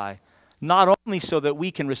 not only so that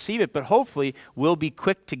we can receive it, but hopefully we'll be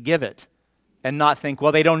quick to give it and not think,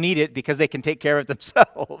 well, they don't need it because they can take care of it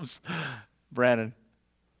themselves. Brandon.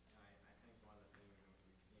 I think one of the things we've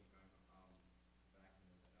seen back in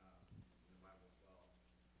the Bible as well,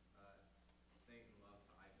 Satan loves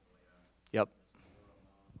to isolate us. Yep. We're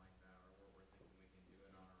alone like that, or we're thinking we can do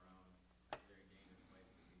it on our own. It's a very dangerous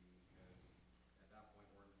place to be because at that point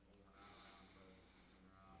we're not around brothers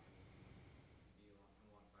and around be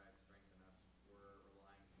alongside, strengthen us. We're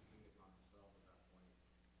relying completely upon ourselves at that point,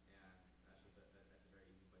 and that's a very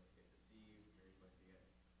easy place to get deceived, very place to get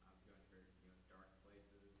to go into very dark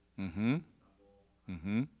places. Mm-hmm. Stumble.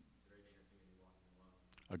 Mm-hmm. It's a very dangerous thing to be walking alone.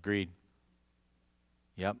 Agreed.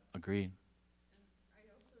 Yep, agreed. I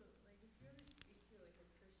also, like, if you ever speak to, like, a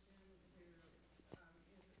Christian who,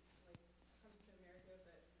 comes to America,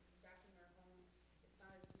 but back in their home, it's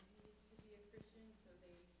not as easy to be a Christian, so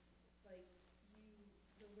they, like,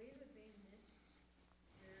 the way that they miss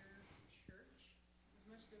their church is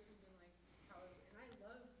much different than, like, how, and I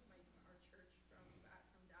love our church from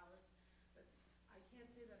Dallas, but I can't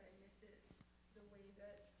say that I miss it the way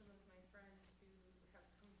that some of my friends who have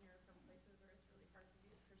come here from places where it's really hard to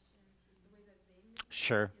be a Christian, the way that they miss it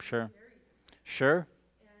Sure. is very different. Sure.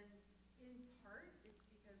 And in part, it's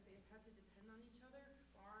because they've had to depend on each other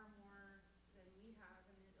far more than we have,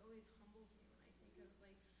 and it always humbles me when I think of,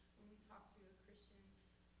 like, when we talk to a Christian,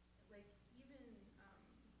 like, even from,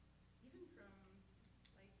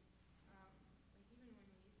 like, even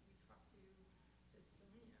when we talk to Sonia, like,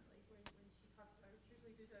 when she talks about her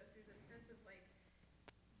church, like, there's a sense of, like,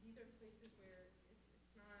 these are places where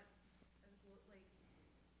it's not as, like,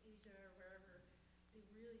 Asia or wherever, they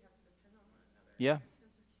really have to depend on one another. Yeah. Their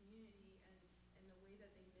sense of community and the way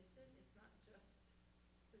that they miss it, it's not just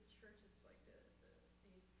the church, it's like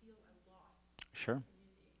they feel a loss Sure. of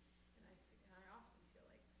community. And I often feel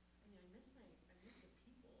like, I miss the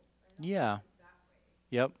people. I don't Yeah. miss it that way.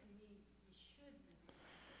 Yep. And we should miss it.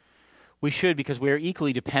 We should, because we're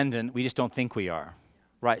equally dependent. We just don't think we are.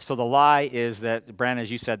 Right. So the lie is that, Brandon,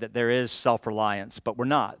 as you said, that there is self-reliance, but we're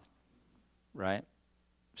not. Right?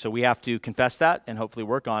 So we have to confess that and hopefully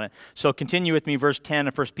work on it. So continue with me, verse 10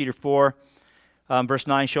 of 1 Peter 4. Verse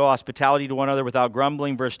 9, show hospitality to one another without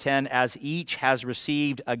grumbling. Verse 10, as each has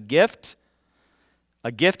received a gift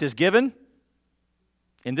is given.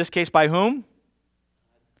 In this case, by whom?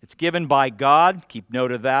 It's given by God. Keep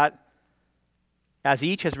note of that. As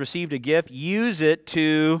each has received a gift, use it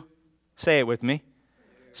to, say it with me,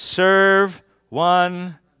 serve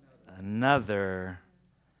one another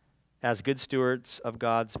as good stewards of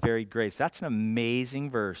God's varied grace. That's an amazing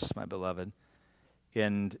verse, my beloved.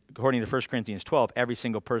 And according to 1 Corinthians 12, every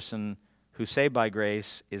single person who's saved by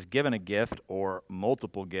grace is given a gift or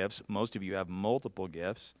multiple gifts. Most of you have multiple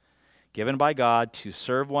gifts given by God to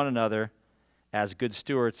serve one another as good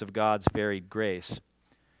stewards of God's varied grace.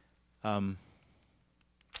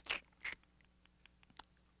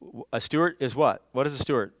 A steward is what? What is a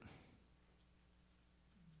steward?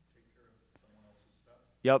 Take care of someone else's stuff.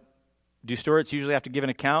 Yep. Do stewards usually have to give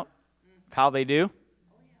an account of how they do?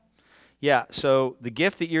 Yeah, so the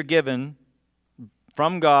gift that you're given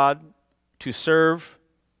from God to serve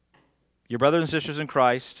your brothers and sisters in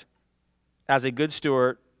Christ as a good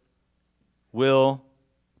steward will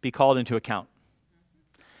be called into account.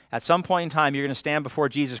 At some point in time, you're going to stand before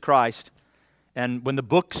Jesus Christ, and when the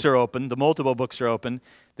books are open, the multiple books are open,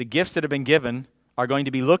 the gifts that have been given are going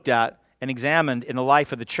to be looked at and examined in the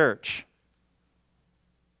life of the church.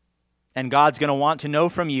 And God's going to want to know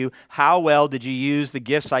from you, how well did you use the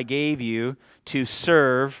gifts I gave you to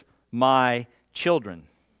serve my children?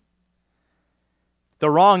 The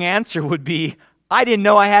wrong answer would be, I didn't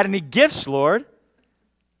know I had any gifts, Lord.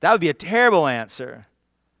 That would be a terrible answer.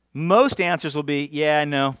 Most answers will be, yeah, I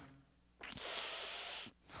know.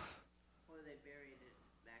 Or they buried it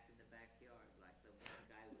back in the backyard, like the one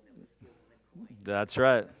guy that was given the coin. That's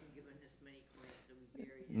right. Wasn't given this many coins, so we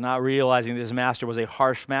buried it. Not realizing this master was a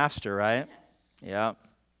harsh master, right? Yeah.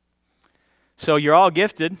 So you're all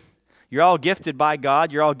gifted. You're all gifted by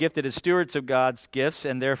God. You're all gifted as stewards of God's gifts,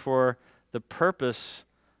 and therefore the purpose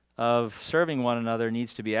of serving one another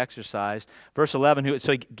needs to be exercised. Verse 11,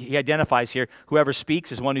 so he identifies here, whoever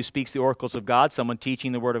speaks is one who speaks the oracles of God, someone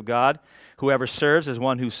teaching the word of God. Whoever serves is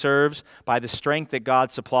one who serves by the strength that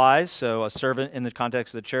God supplies, so a servant in the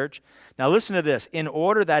context of the church. Now listen to this, in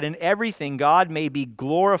order that in everything God may be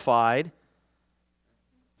glorified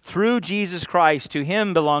through Jesus Christ. To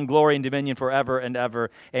him belong glory and dominion forever and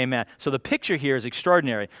ever. Amen. So the picture here is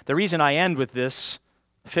extraordinary. The reason I end with this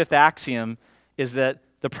fifth axiom is that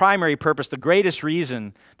the primary purpose, the greatest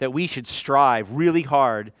reason that we should strive really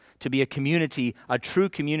hard to be a community, a true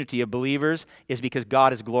community of believers, is because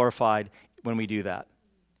God is glorified when we do that.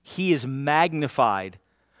 He is magnified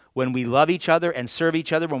when we love each other and serve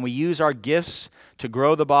each other, when we use our gifts to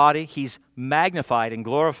grow the body. He's magnified and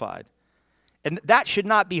glorified. And that should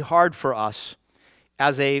not be hard for us.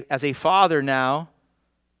 As a father now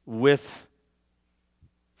with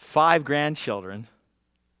 5 grandchildren,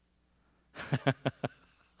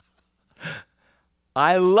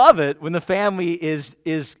 I love it when the family is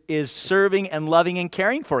serving and loving and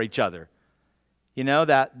caring for each other. You know,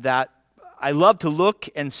 that I love to look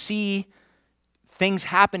and see things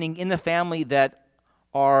happening in the family that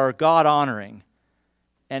are God-honoring.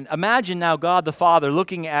 And imagine now God the Father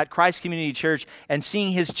looking at Christ Community Church and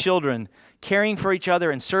seeing his children caring for each other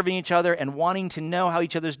and serving each other and wanting to know how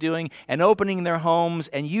each other's doing and opening their homes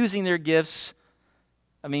and using their gifts.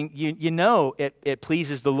 I mean, you know it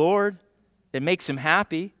pleases the Lord. It makes him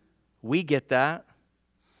happy. We get that.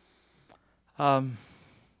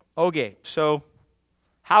 Okay, so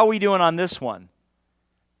how are we doing on this one?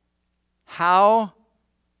 How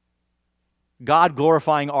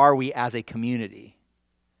God-glorifying are we as a community?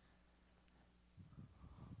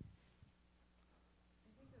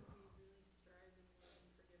 I think that we really strive in love and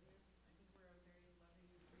forgiveness. I think we're a very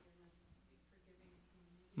loving and forgiving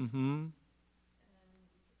community. Mm-hmm. And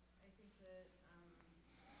I think that, yeah,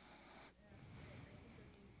 I think that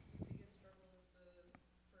the biggest struggle is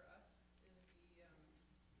for us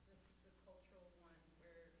is the cultural one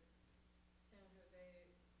where San Jose,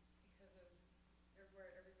 because of where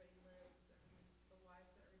everybody lives and the lives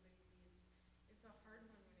that everybody leads, it's a hard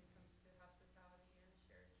one when it comes to hospitality and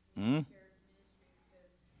shared Mm. shared ministry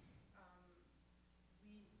because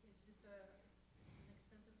it's just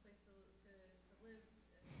it's an expensive place to live.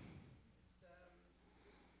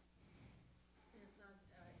 It's not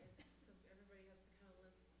so everybody has to kind of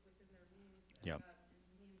live within their means. Yep. And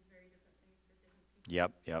that means very different things for different people.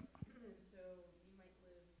 Yep. And so you might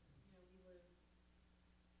live, we live,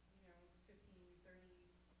 15,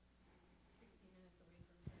 30, 60 minutes away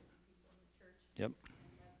from certain people in the church. Yep.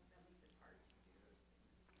 And that makes it hard to do those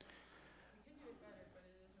things. We can do it better, but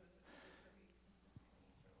it is very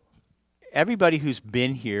consistently struggle. Everybody who's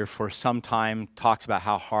been here for some time talks about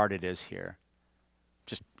how hard it is here.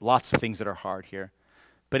 Just lots of things that are hard here.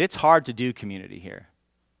 But it's hard to do community here.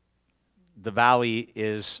 The Valley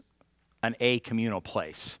is an communal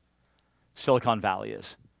place. Silicon Valley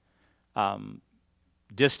is.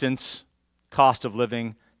 Distance, cost of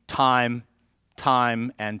living, time,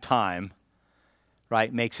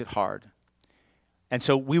 right, makes it hard. And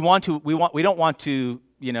so we don't want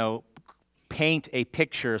to, paint a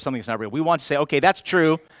picture of something that's not real. We want to say, okay, that's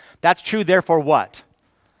true, therefore what?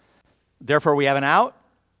 Therefore we have an out?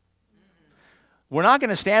 We're not going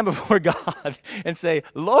to stand before God and say,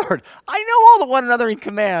 Lord, I know all the one anothering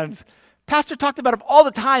commands. Pastor talked about him all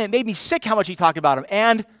the time. It made me sick how much he talked about him.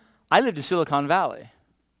 And I lived in Silicon Valley.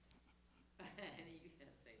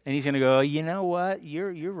 And he's going to go, you know what?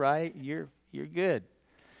 You're right. You're good.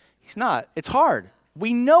 He's not. It's hard.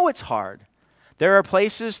 We know it's hard. There are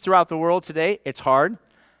places throughout the world today, it's hard.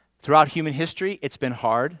 Throughout human history, it's been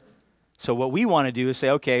hard. So what we want to do is say,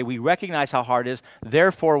 okay, we recognize how hard it is,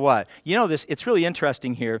 therefore what? It's really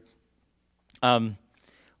interesting here. When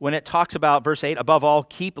it talks about verse 8, above all,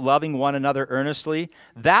 keep loving one another earnestly.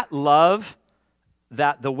 That love,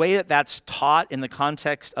 that the way that's taught in the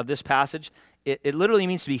context of this passage, it literally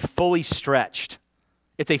means to be fully stretched.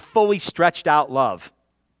 It's a fully stretched out love,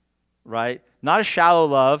 right? Not a shallow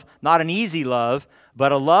love, not an easy love,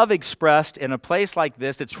 but a love expressed in a place like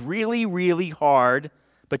this that's really, really hard,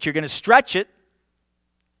 but you're going to stretch it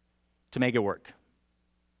to make it work.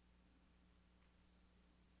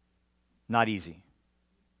 Not easy,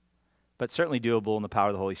 but certainly doable in the power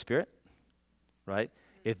of the Holy Spirit, right?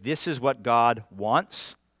 If this is what God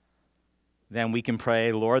wants, then we can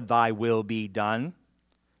pray, Lord, thy will be done,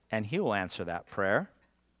 and he will answer that prayer.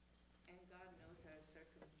 And God knows our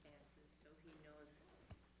circumstances, so he knows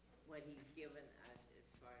what he's given us as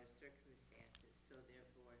far as circumstances, so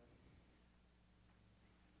therefore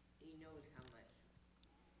he knows how much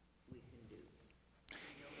we can do.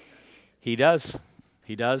 He knows our limits. He does.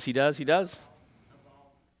 Of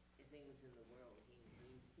all the things in the world,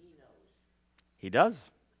 he knows. He does.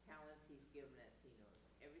 Talents he's given us, he knows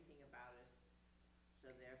everything about us, so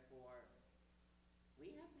therefore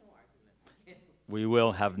we have no argument with him. We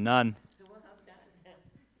will have none. So we'll have done.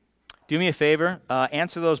 Do me a favor,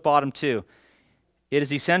 answer those bottom two. It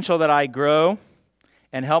is essential that I grow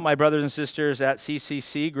and help my brothers and sisters at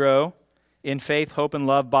CCC grow in faith, hope, and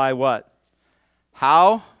love by what?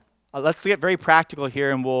 How? Let's get very practical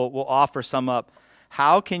here, and we'll offer some up.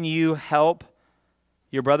 How can you help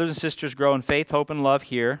your brothers and sisters grow in faith, hope, and love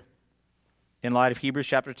here in light of Hebrews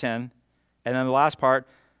chapter 10? And then the last part,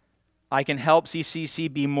 I can help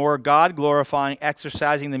CCC be more God-glorifying,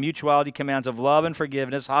 exercising the mutuality commands of love and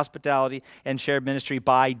forgiveness, hospitality, and shared ministry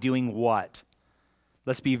by doing what?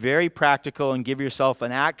 Let's be very practical and give yourself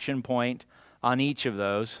an action point on each of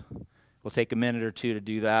those. We'll take a minute or two to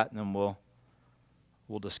do that, and then we'll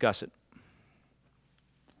discuss it.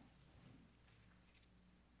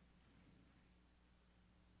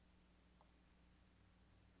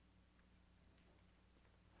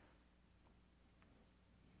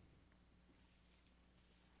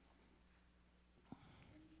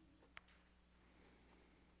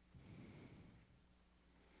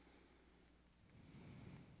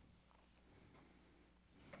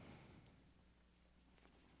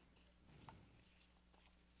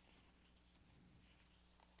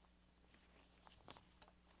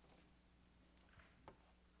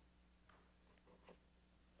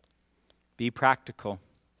 Be practical.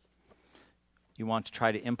 You want to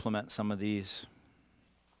try to implement some of these.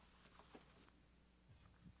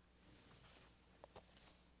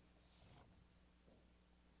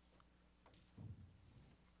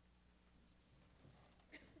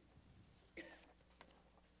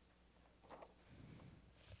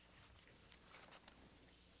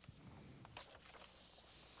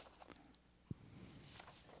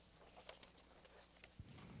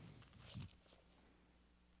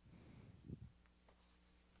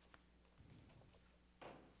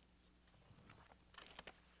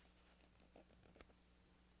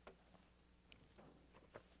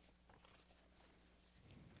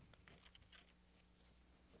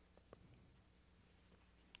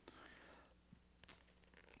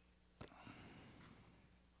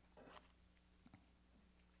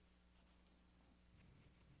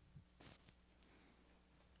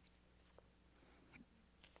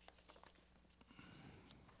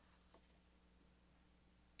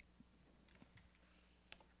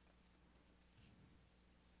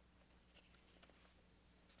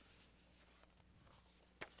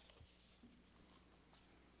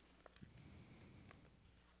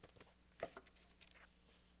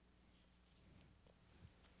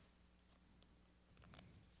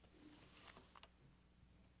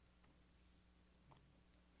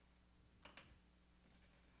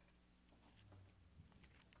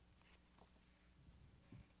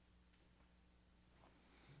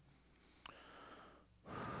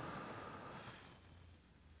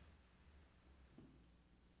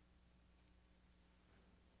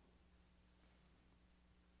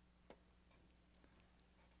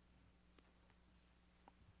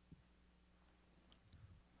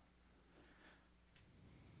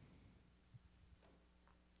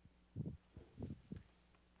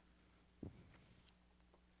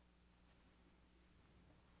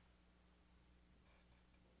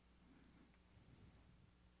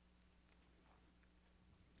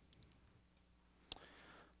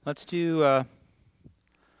 Let's do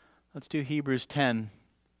Hebrews 10.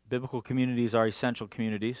 Biblical communities are essential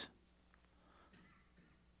communities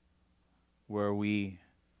where we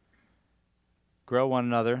grow one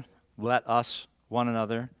another, let us one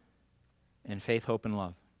another in faith, hope, and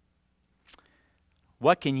love.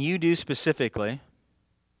 What can you do specifically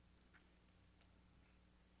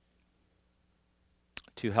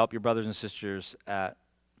to help your brothers and sisters at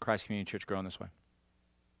Christ Community Church grow in this way?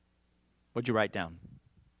 What'd you write down?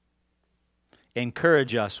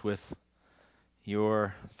 Encourage us with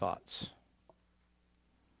your thoughts.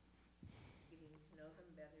 Getting to know them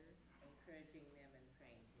better, encouraging them, and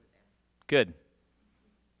praying for them. Good.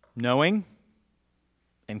 Knowing,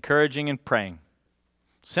 encouraging, and praying.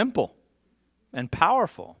 Simple and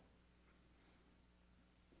powerful.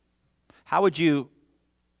 How would you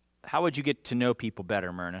get to know people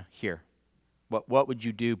better, Myrna, here? What would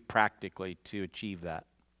you do practically to achieve that?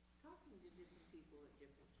 Talking to different people at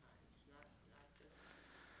different times, not just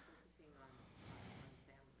focusing on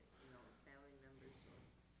family, family members,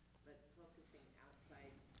 but focusing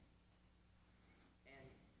outside and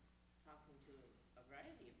talking to a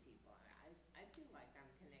variety of people. I feel like I'm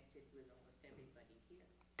connected with almost everybody here.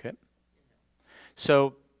 Okay.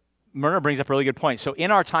 So Myrna brings up a really good point. So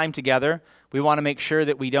in our time together, we want to make sure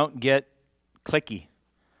that we don't get cliquey.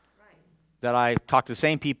 Right. That I talk to the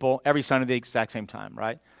same people every Sunday at the exact same time,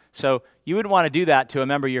 right? So you wouldn't want to do that to a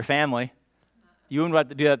member of your family. You wouldn't want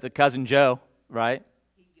to do that to cousin Joe, right?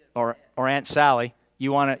 Or Aunt Sally.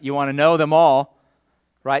 You want to know them all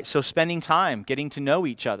right? So spending time, getting to know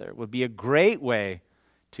each other would be a great way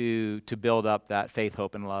to build up that faith,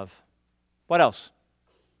 hope, and love. What else?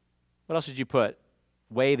 What else did you put?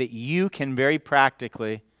 Way that you can very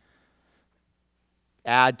practically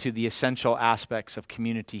add to the essential aspects of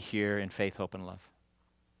community here in faith, hope, and love.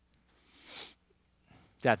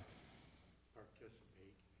 Dad.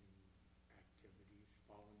 Participate in activities,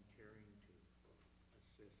 volunteering to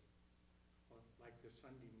assist. Well, like the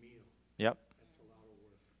Sunday meal, Yep. that's a lot of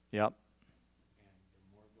work. Yep. And the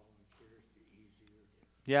more volunteers, the easier it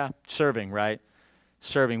is. Yeah, serving, right?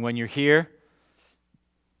 Serving. When you're here,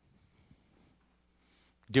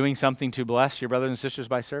 doing something to bless your brothers and sisters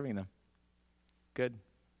by serving them. Good.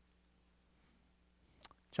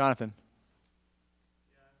 Jonathan.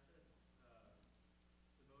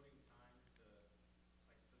 Devoting time to,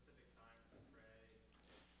 like, specific time to pray,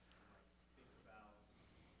 like, think about,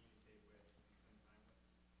 communicate with, spend time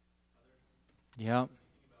with others. Yeah.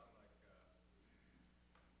 Thinking about, like,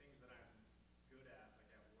 things that I'm good at,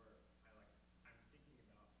 like at work. I'm thinking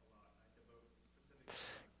about a lot. I devote specific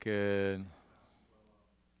time Good.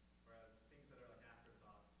 whereas things that are like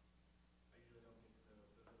afterthoughts, I usually don't get to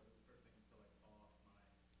those. Those are the first things to like fall off my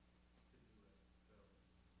to-do list.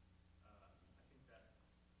 So I think that's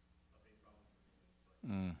a big problem for me. Is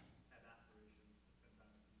like have aspirations to spend time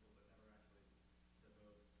with people, but never actually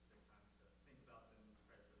devote specific time to think about them,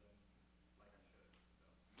 pray for them, like I should.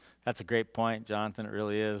 So That's a great point, Jonathan. It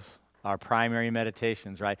really is. Our primary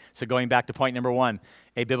meditations, right? So going back to point number 1,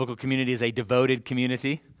 a biblical community is a devoted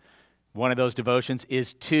community. One of those devotions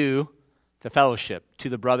is to the fellowship, to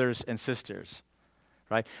the brothers and sisters,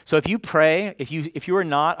 right? So if you pray, if you are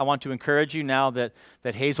not, I want to encourage you now that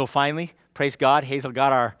Hazel finally, praise God, Hazel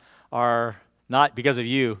got our not because of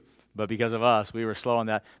you, but because of us. We were slow on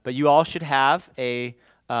that. But you all should have I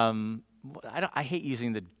hate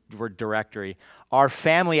using the word directory. Our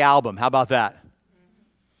family album. How about that?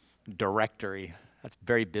 Directory. That's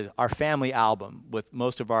very busy. Our family album with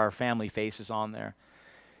most of our family faces on there.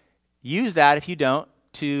 Use that, if you don't,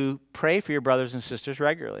 to pray for your brothers and sisters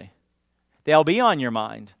regularly. They'll be on your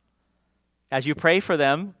mind. As you pray for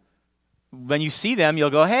them, when you see them, you'll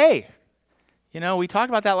go, hey, we talked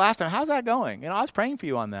about that last time. How's that going? I was praying for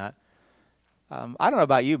you on that. I don't know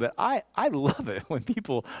about you, but I love it when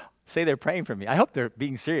people say they're praying for me. I hope they're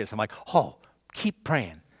being serious. I'm like, oh, keep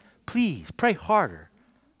praying. Please, pray harder.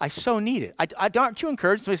 I so need it. Aren't you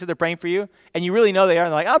encouraged? Somebody said they're praying for you, and you really know they are.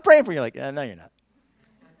 And they're like, I'm praying for you. You're like, no, you're not.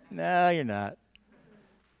 No, you're not.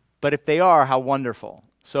 But if they are, how wonderful.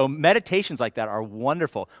 So meditations like that are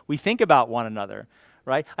wonderful. We think about one another,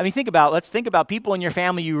 right? I mean, let's think about people in your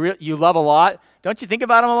family you love a lot. Don't you think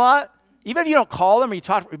about them a lot? Even if you don't call them or you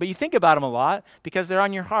talk, but you think about them a lot because they're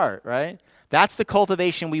on your heart, right? That's the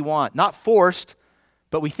cultivation we want. Not forced,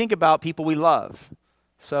 but we think about people we love.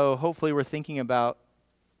 So hopefully we're thinking about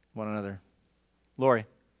one another. Lori.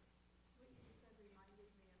 What you just said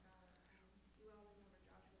reminded me about, you all remember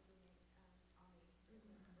Joshua's roommate, Tommy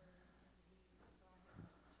Winsberg. We saw him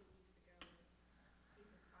just 2 weeks ago. He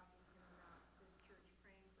was talking to him about this church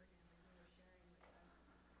praying for him, and he was sharing with us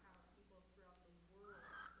how people throughout the world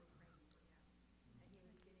were praying for him. And he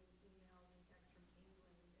was getting emails and texts from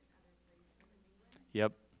England and other places from England.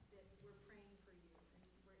 Yep. That we're praying for you,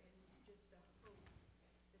 and we're in just the hope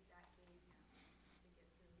that gave him to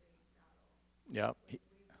get through his battle. Yep. We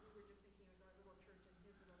were just thinking it was our little church and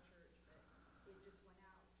his little church, but it just went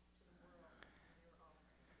out to the world because they were all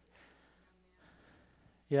praying for this young man.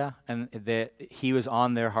 Yeah, and he was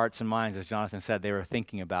on their hearts and minds, as Jonathan said. They were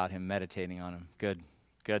thinking about him, meditating on him. Good.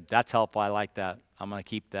 That's helpful. I like that. I'm going to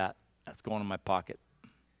keep that. That's going in my pocket.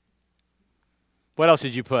 What else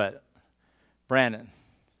did you put? Brandon.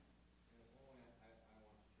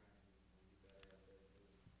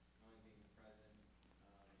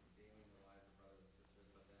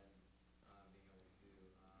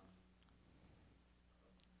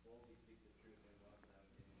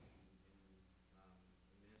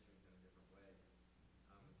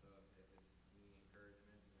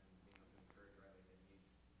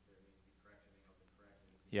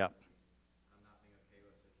 Yep. I'm not being okay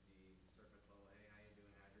with just the surface level, hey, how you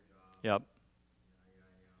doing, how's your job? Yep.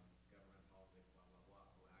 Government politics, blah, blah,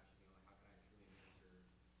 blah. Well, actually, how can I truly minister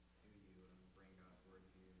to you and bring God's word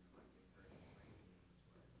to you and like encourage and strengthen you in this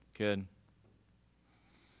way? Good.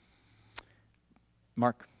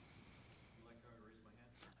 Mark. You like how I raised my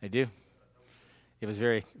hand? I do. It was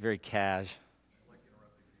very, very cash. I like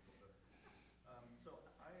interrupting people, but so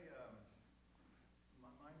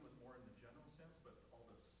mine was more in the general sense, but all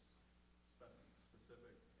the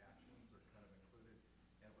specific actions are kind of included.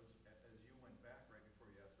 And it was as you went back right before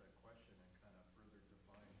you asked that question and kind of further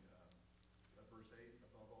defined verse 8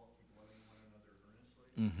 about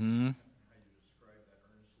Mm-hmm. how you describe that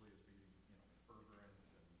earnestly as being, fervent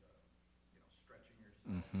and, stretching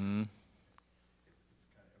yourself. Mm-hmm.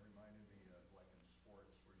 It's kind of, it reminded me of like in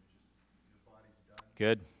sports where your body's done.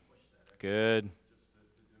 Good. Push that extra Good.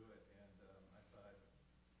 just to do it. And I thought, a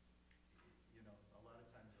lot of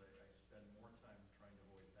times I spend more time trying to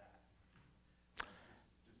avoid that than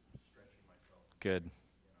just stretching myself. Good.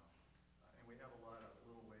 And we have a lot of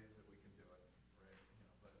little ways that we can do it, right?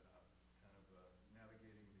 But kind of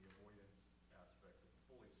navigating the avoidance aspect of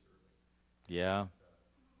fully serving. Yeah.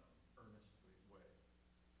 Earnestly way.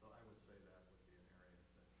 So I would say that would be an area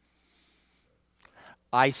that.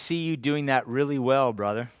 I see you doing that really well,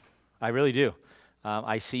 brother. I really do.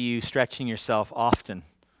 I see you stretching yourself often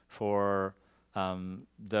for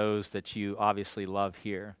those that you obviously love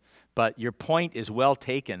here. But your point is well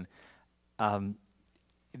taken.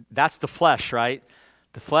 That's the flesh, right?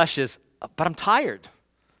 The flesh is, but I'm tired.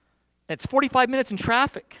 It's 45 minutes in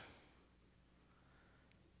traffic.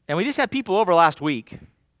 And we just had people over last week.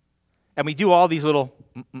 And we do all these little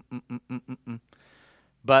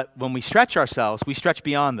But when we stretch ourselves, we stretch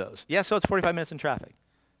beyond those. Yeah, so it's 45 minutes in traffic,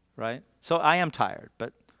 right? So I am tired,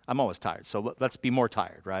 but I'm always tired. So let's be more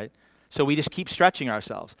tired, right? So we just keep stretching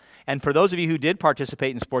ourselves. And for those of you who did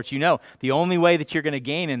participate in sports, you know the only way that you're going to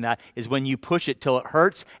gain in that is when you push it till it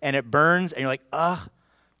hurts and it burns and you're like, ugh,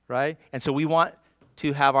 right? And so we want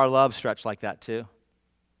to have our love stretched like that too.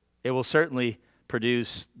 It will certainly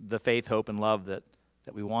produce the faith, hope, and love that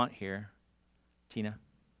we want here. Tina? I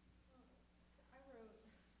wrote,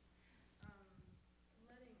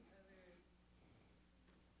 letting others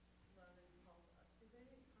love and help us. Because I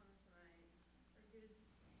think Thomas and I are good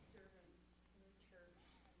servants in the church,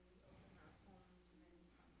 and we open our homes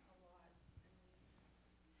a lot,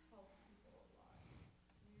 and we help people a lot.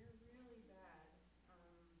 We're really bad at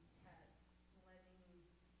letting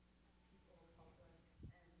people help us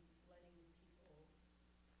and letting people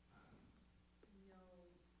know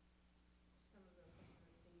some of the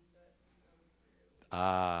things that we go through.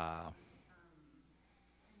 Ah.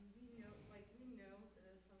 And we know that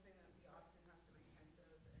it's something that we often have to repent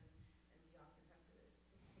of, and we often have to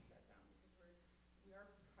put that down because we're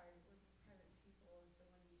private people, and so when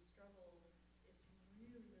we struggle, it's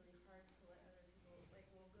really, really hard to let other people, like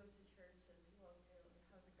we'll go to church and people will say, like,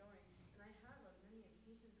 how's it going? And I have on many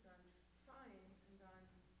occasions gone, fine, and gone,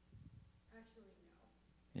 actually no.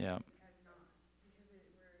 Yeah. And not, because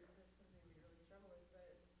that's something we really struggle with.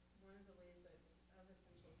 But one of the ways that of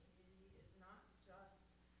essential community is not just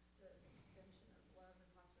the extension of love and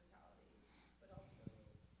hospitality, but also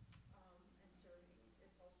and serving.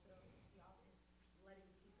 It's also the obvious, letting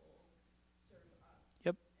people serve us.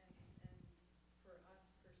 Yep. And for us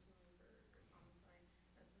personally, for Thomas and I,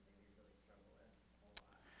 that's something we really struggle with a whole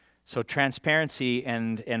lot. So transparency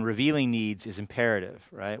and revealing needs is imperative,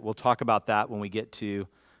 right? We'll talk about that when we get to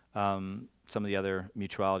some of the other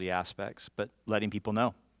mutuality aspects, but letting people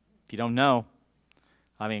know. If you don't know,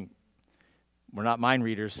 I mean, we're not mind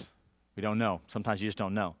readers. We don't know. Sometimes you just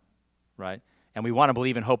don't know, right? And we want to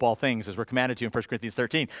believe in hope all things, as we're commanded to in 1 Corinthians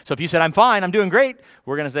 13. So if you said, I'm fine, I'm doing great,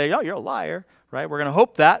 we're going to say, oh, you're a liar, right? We're going to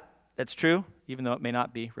hope that that's true, even though it may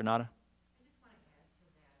not be. Renata? I just want to add to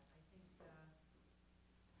that. I think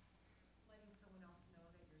letting someone else know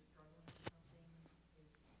that you're struggling with something is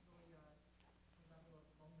really a level of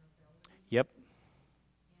vulnerability. Yep. And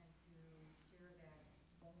to share that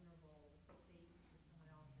vulnerable state with someone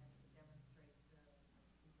else actually demonstrates a deeper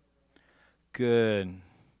relationship. Good.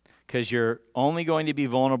 Because you're only going to be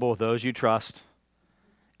vulnerable with those you trust,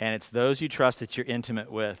 and it's those you trust that you're intimate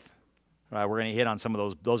with. Right? We're going to hit on some of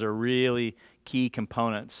those. Those are really key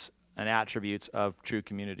components and attributes of true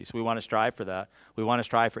community. So we want to strive for that. We want to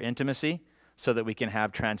strive for intimacy so that we can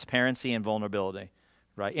have transparency and vulnerability,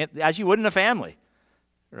 right? As you would in a family,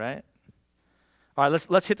 right? All right,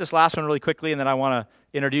 let's hit this last one really quickly, and then I want to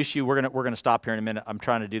introduce you. We're gonna stop here in a minute. I'm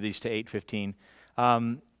trying to do these to 8:15.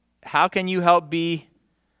 How can you help be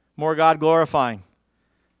more God glorifying?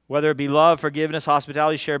 Whether it be love, forgiveness,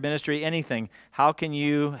 hospitality, shared ministry, anything. How can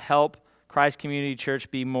you help Christ Community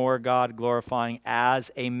Church be more God glorifying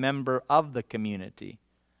as a member of the community? I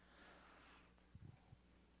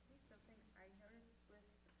think something I noticed with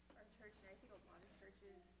our church, and I think a lot of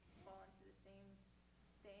churches fall into the same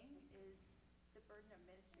thing, is the burden of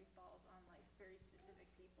ministry falls on like very specific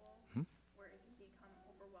people, where it can become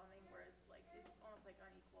overwhelming, whereas like it's almost like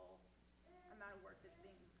unequal amount of work that's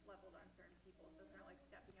being leveled on certain people. So kind of like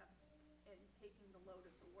stepping up and taking the load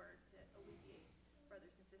of the work to alleviate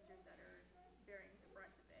brothers and sisters that are bearing the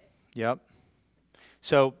brunt of it. Yep.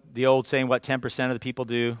 So the old saying, what 10% of the people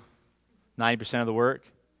do 90% of the work?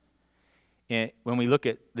 when we look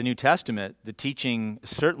at the New Testament, the teaching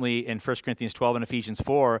certainly in 1 Corinthians 12 and Ephesians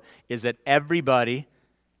 4 is that everybody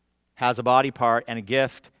has a body part and a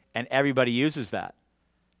gift, and everybody uses that.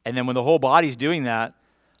 And then when the whole body's doing that,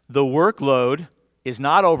 the workload is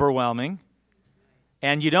not overwhelming,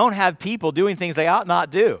 and you don't have people doing things they ought not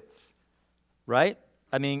do, right?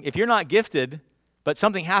 I mean, if you're not gifted, but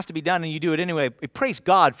something has to be done and you do it anyway, praise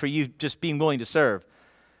God for you just being willing to serve.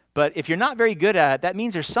 But if you're not very good at it, that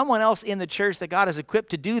means there's someone else in the church that God has equipped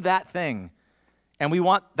to do that thing. And we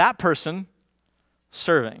want that person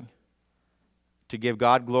serving to give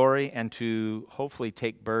God glory and to hopefully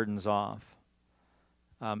take burdens off.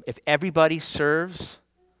 If everybody serves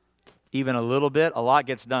even a little bit, a lot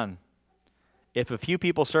gets done. If a few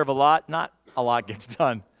people serve a lot, not a lot gets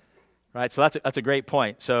done. Right? So that's a great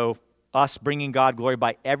point. So us bringing God glory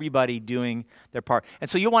by everybody doing their part. And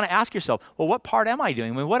so you'll want to ask yourself, well, what part am I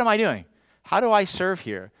doing? I mean, what am I doing? How do I serve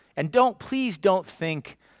here? And please don't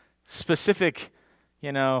think specific,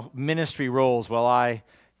 ministry roles. Well, I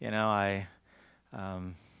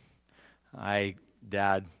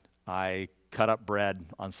cut up bread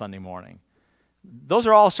on Sunday morning. Those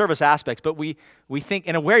are all service aspects, but we think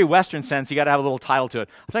in a very Western sense, you got to have a little title to it.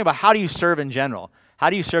 I'm talking about how do you serve in general? How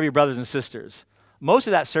do you serve your brothers and sisters? Most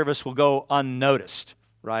of that service will go unnoticed,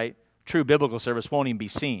 right? True biblical service won't even be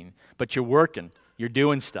seen, but you're working, you're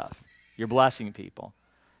doing stuff, you're blessing people.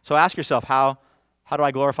 So ask yourself, how do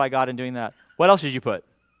I glorify God in doing that? What else did you put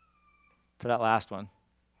for that last one?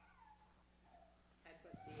 I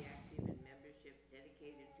put be active in membership,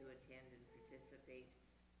 dedicated to attend and participate,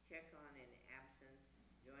 check on in absence,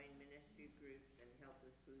 join ministry groups, and help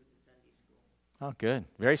with food and Sunday school. Oh, good.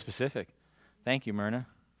 Very specific. Thank you, Myrna.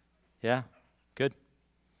 Yeah, good.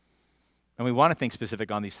 And we want to think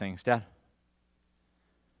specific on these things. Dad?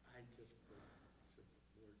 I just put the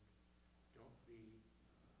word, don't be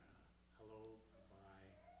hello, bye.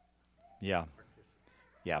 Yeah. Participate.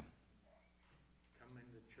 Yeah. Come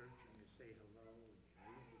into church and you say hello,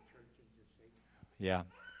 and leave the church and you say Yeah.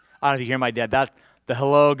 I don't know if you hear my dad. That the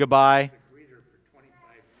hello, goodbye. I was a greeter for 25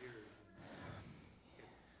 years.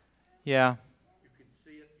 Yeah. You could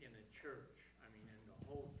see it in a church. I mean, in the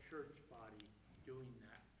whole church body doing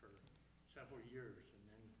that for several years, and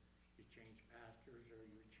then you change pastors or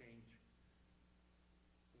you change.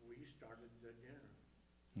 We started the dinner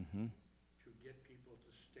Mm-hmm. to get people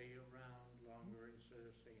to stay around longer instead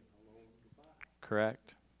of saying hello and goodbye.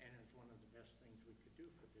 Correct. And it's one of the best things we could do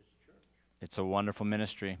for this church. It's a wonderful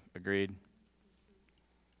ministry. Agreed.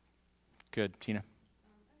 Good. Tina?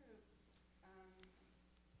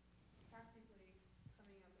 Practically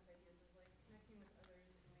coming up with ideas of like connecting with others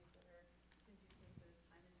in ways that are conducive to the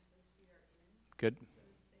time and place we are in. Good. So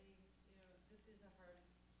saying, this is a hard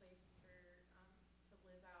place for to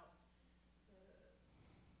live out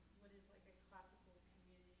what is like a classical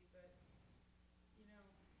community, but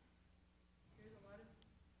there's a lot of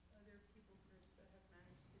other people groups that have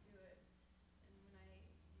managed to do it. And when I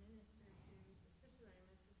minister to, especially when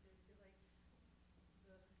I minister to like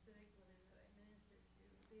the Hasidic women that I minister to,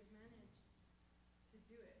 they have managed to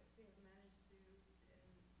do it. They have managed to,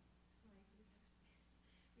 and I'm like,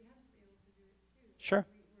 we have to be able to do it too. Like, Sure.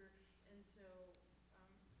 And so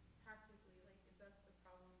practically, like if that's the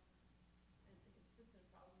problem, and it's a consistent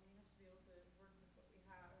problem, we have to be able to work with what we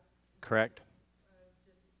have. Correct.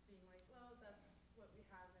 Just being like, well, that's what we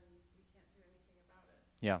have, and we can't do anything about it.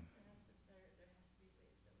 Yeah. There has to be ways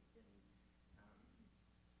that we can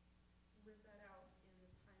live that out in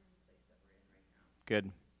the time and place that we're in right now.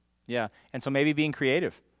 Good. Yeah. And so maybe being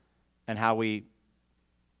creative and how we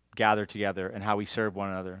gather together and how we serve one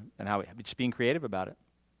another and how we just being creative about it.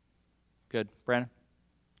 Good. Brandon?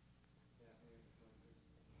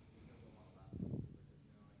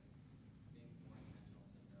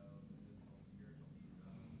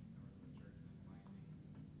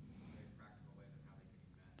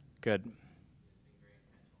 Good.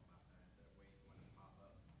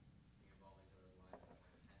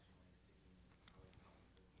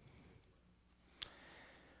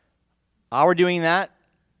 We're doing that,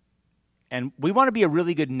 and we want to be a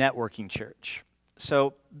really good networking church.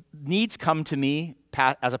 So needs come to me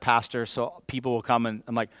as a pastor, so people will come and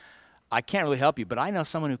I'm like, I can't really help you, but I know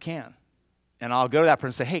someone who can. And I'll go to that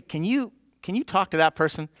person and say, hey, can you talk to that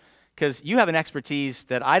person? Because you have an expertise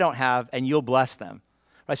that I don't have, and you'll bless them.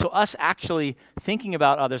 Right? So us actually thinking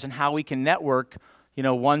about others and how we can network,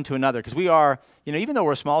 one to another. Because we are, even though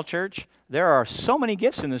we're a small church, there are so many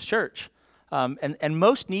gifts in this church. And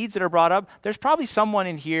most needs that are brought up, there's probably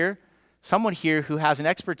someone here who has an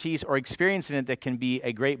expertise or experience in it that can be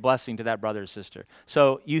a great blessing to that brother or sister.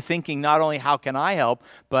 So you thinking not only how can I help,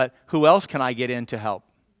 but who else can I get in to help?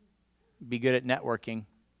 Be good at networking.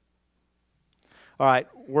 All right,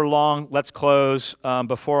 we're long. Let's close.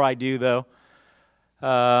 Before I do, though,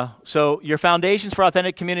 so your foundations for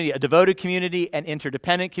authentic community: a devoted community, an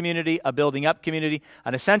interdependent community, a building up community,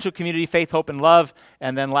 an essential community, faith, hope, and love,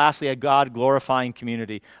 and then lastly, a God-glorifying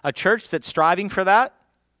community. A church that's striving for that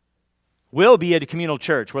will be a communal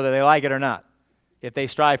church, whether they like it or not, if they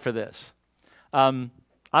strive for this. I'm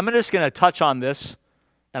just going to touch on this,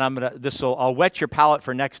 and I'll whet your palate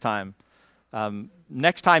for next time.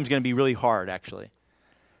 Next time is going to be really hard, actually.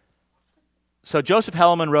 So Joseph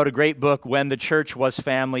Hellerman wrote a great book, When the Church Was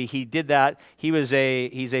Family. He did that. He's a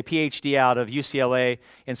PhD out of UCLA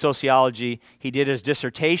in sociology. He did his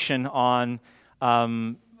dissertation on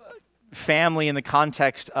family in the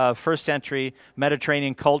context of first century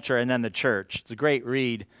Mediterranean culture and then the church. It's a great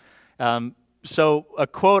read. So a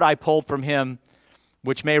quote I pulled from him,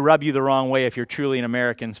 which may rub you the wrong way if you're truly an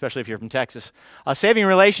American, especially if you're from Texas. A saving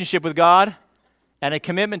relationship with God and a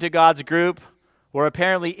commitment to God's group were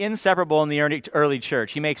apparently inseparable in the early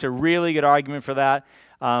church. He makes a really good argument for that,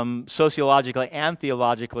 sociologically and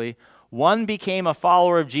theologically. One became a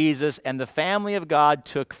follower of Jesus, and the family of God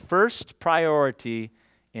took first priority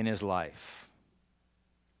in his life.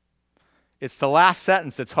 It's the last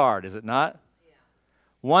sentence that's hard, is it not? Yeah.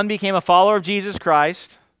 One became a follower of Jesus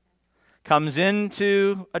Christ, comes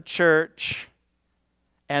into a church,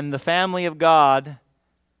 and the family of God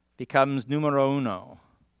becomes numero uno.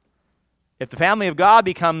 If the family of God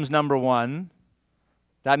becomes number one,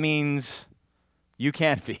 that means you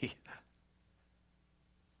can't be.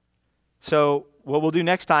 So what we'll do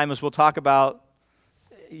next time is we'll talk about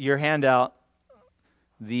your handout,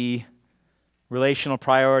 the relational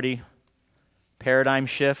priority paradigm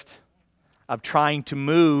shift of trying to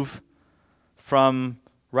move from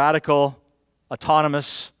radical,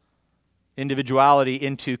 autonomous individuality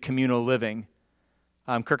into communal living.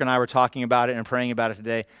 Kirk and I were talking about it and praying about it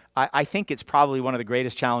today. I think it's probably one of the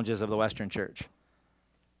greatest challenges of the Western church.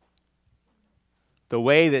 The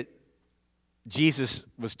way that Jesus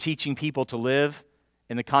was teaching people to live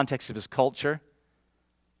in the context of his culture,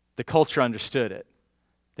 the culture understood it.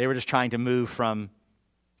 They were just trying to move from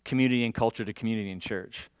community and culture to community and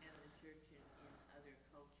church. And the church in other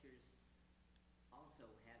cultures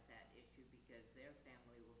also has that issue because their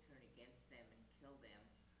family will turn against them and kill them,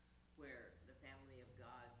 where the family of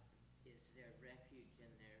God is their refuge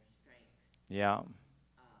and their strength. Yeah.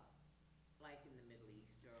 Like in the Middle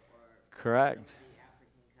East or Correct. some of the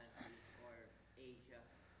African countries or Asia.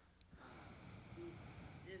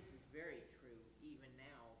 This is very true even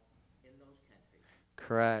now in those countries.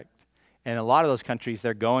 Correct. And a lot of those countries,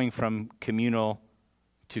 they're going from communal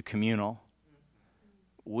to communal.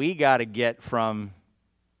 We got to get from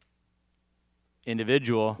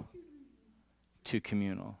individual to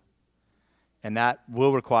communal. And that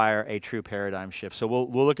will require a true paradigm shift. So we'll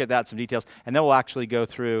look at that in some details, and then we'll actually go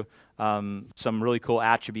through some really cool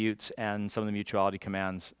attributes and some of the mutuality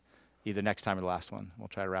commands either next time or the last one. We'll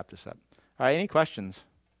try to wrap this up. All right, any questions?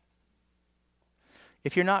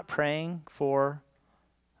 If you're not praying for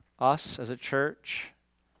us as a church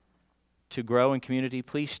to grow in community,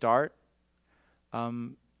 please start.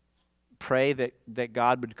 Pray that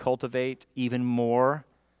God would cultivate even more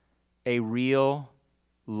a real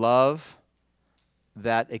love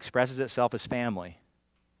that expresses itself as family.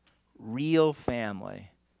 Real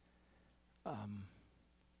family.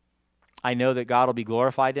 I know that God will be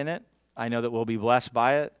glorified in it. I know that we'll be blessed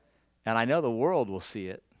by it. And I know the world will see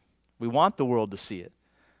it. We want the world to see it.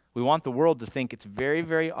 We want the world to think it's very,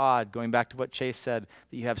 very odd, going back to what Chase said,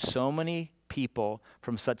 that you have so many people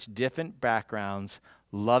from such different backgrounds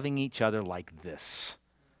loving each other like this.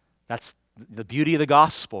 That's the beauty of the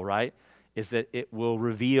gospel, right? Is that it will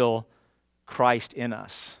reveal Christ in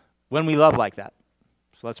us when we love like that.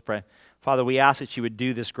 So let's pray. Father, we ask that you would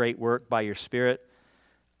do this great work by your Spirit.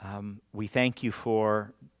 We thank you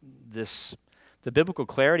for the biblical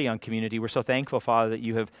clarity on community. We're so thankful, Father, that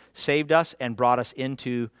you have saved us and brought us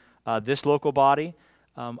into this local body.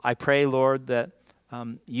 I pray, Lord, that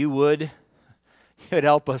you would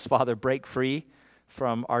help us, Father, break free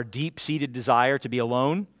from our deep-seated desire to be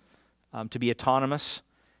alone, to be autonomous,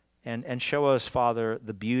 and show us, Father,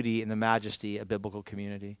 the beauty and the majesty of biblical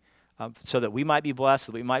community, so that we might be blessed,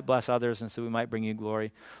 that we might bless others, and so we might bring you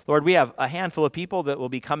glory. Lord, we have a handful of people that will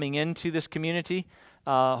be coming into this community,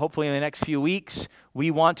 hopefully in the next few weeks. We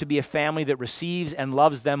want to be a family that receives and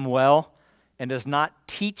loves them well and does not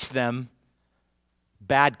teach them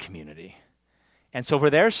bad community. And so for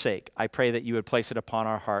their sake, I pray that you would place it upon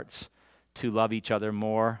our hearts to love each other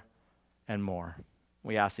more and more.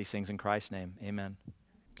 We ask these things in Christ's name. Amen.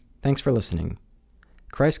 Thanks for listening.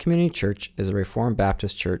 Christ Community Church is a Reformed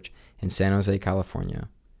Baptist church in San Jose, California.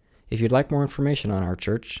 If you'd like more information on our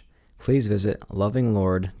church, please visit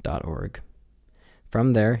lovinglord.org.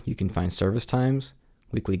 From there, you can find service times,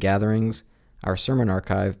 weekly gatherings, our sermon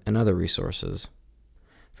archive, and other resources.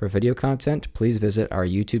 For video content, please visit our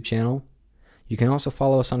YouTube channel. You can also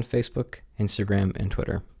follow us on Facebook, Instagram, and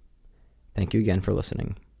Twitter. Thank you again for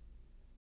listening.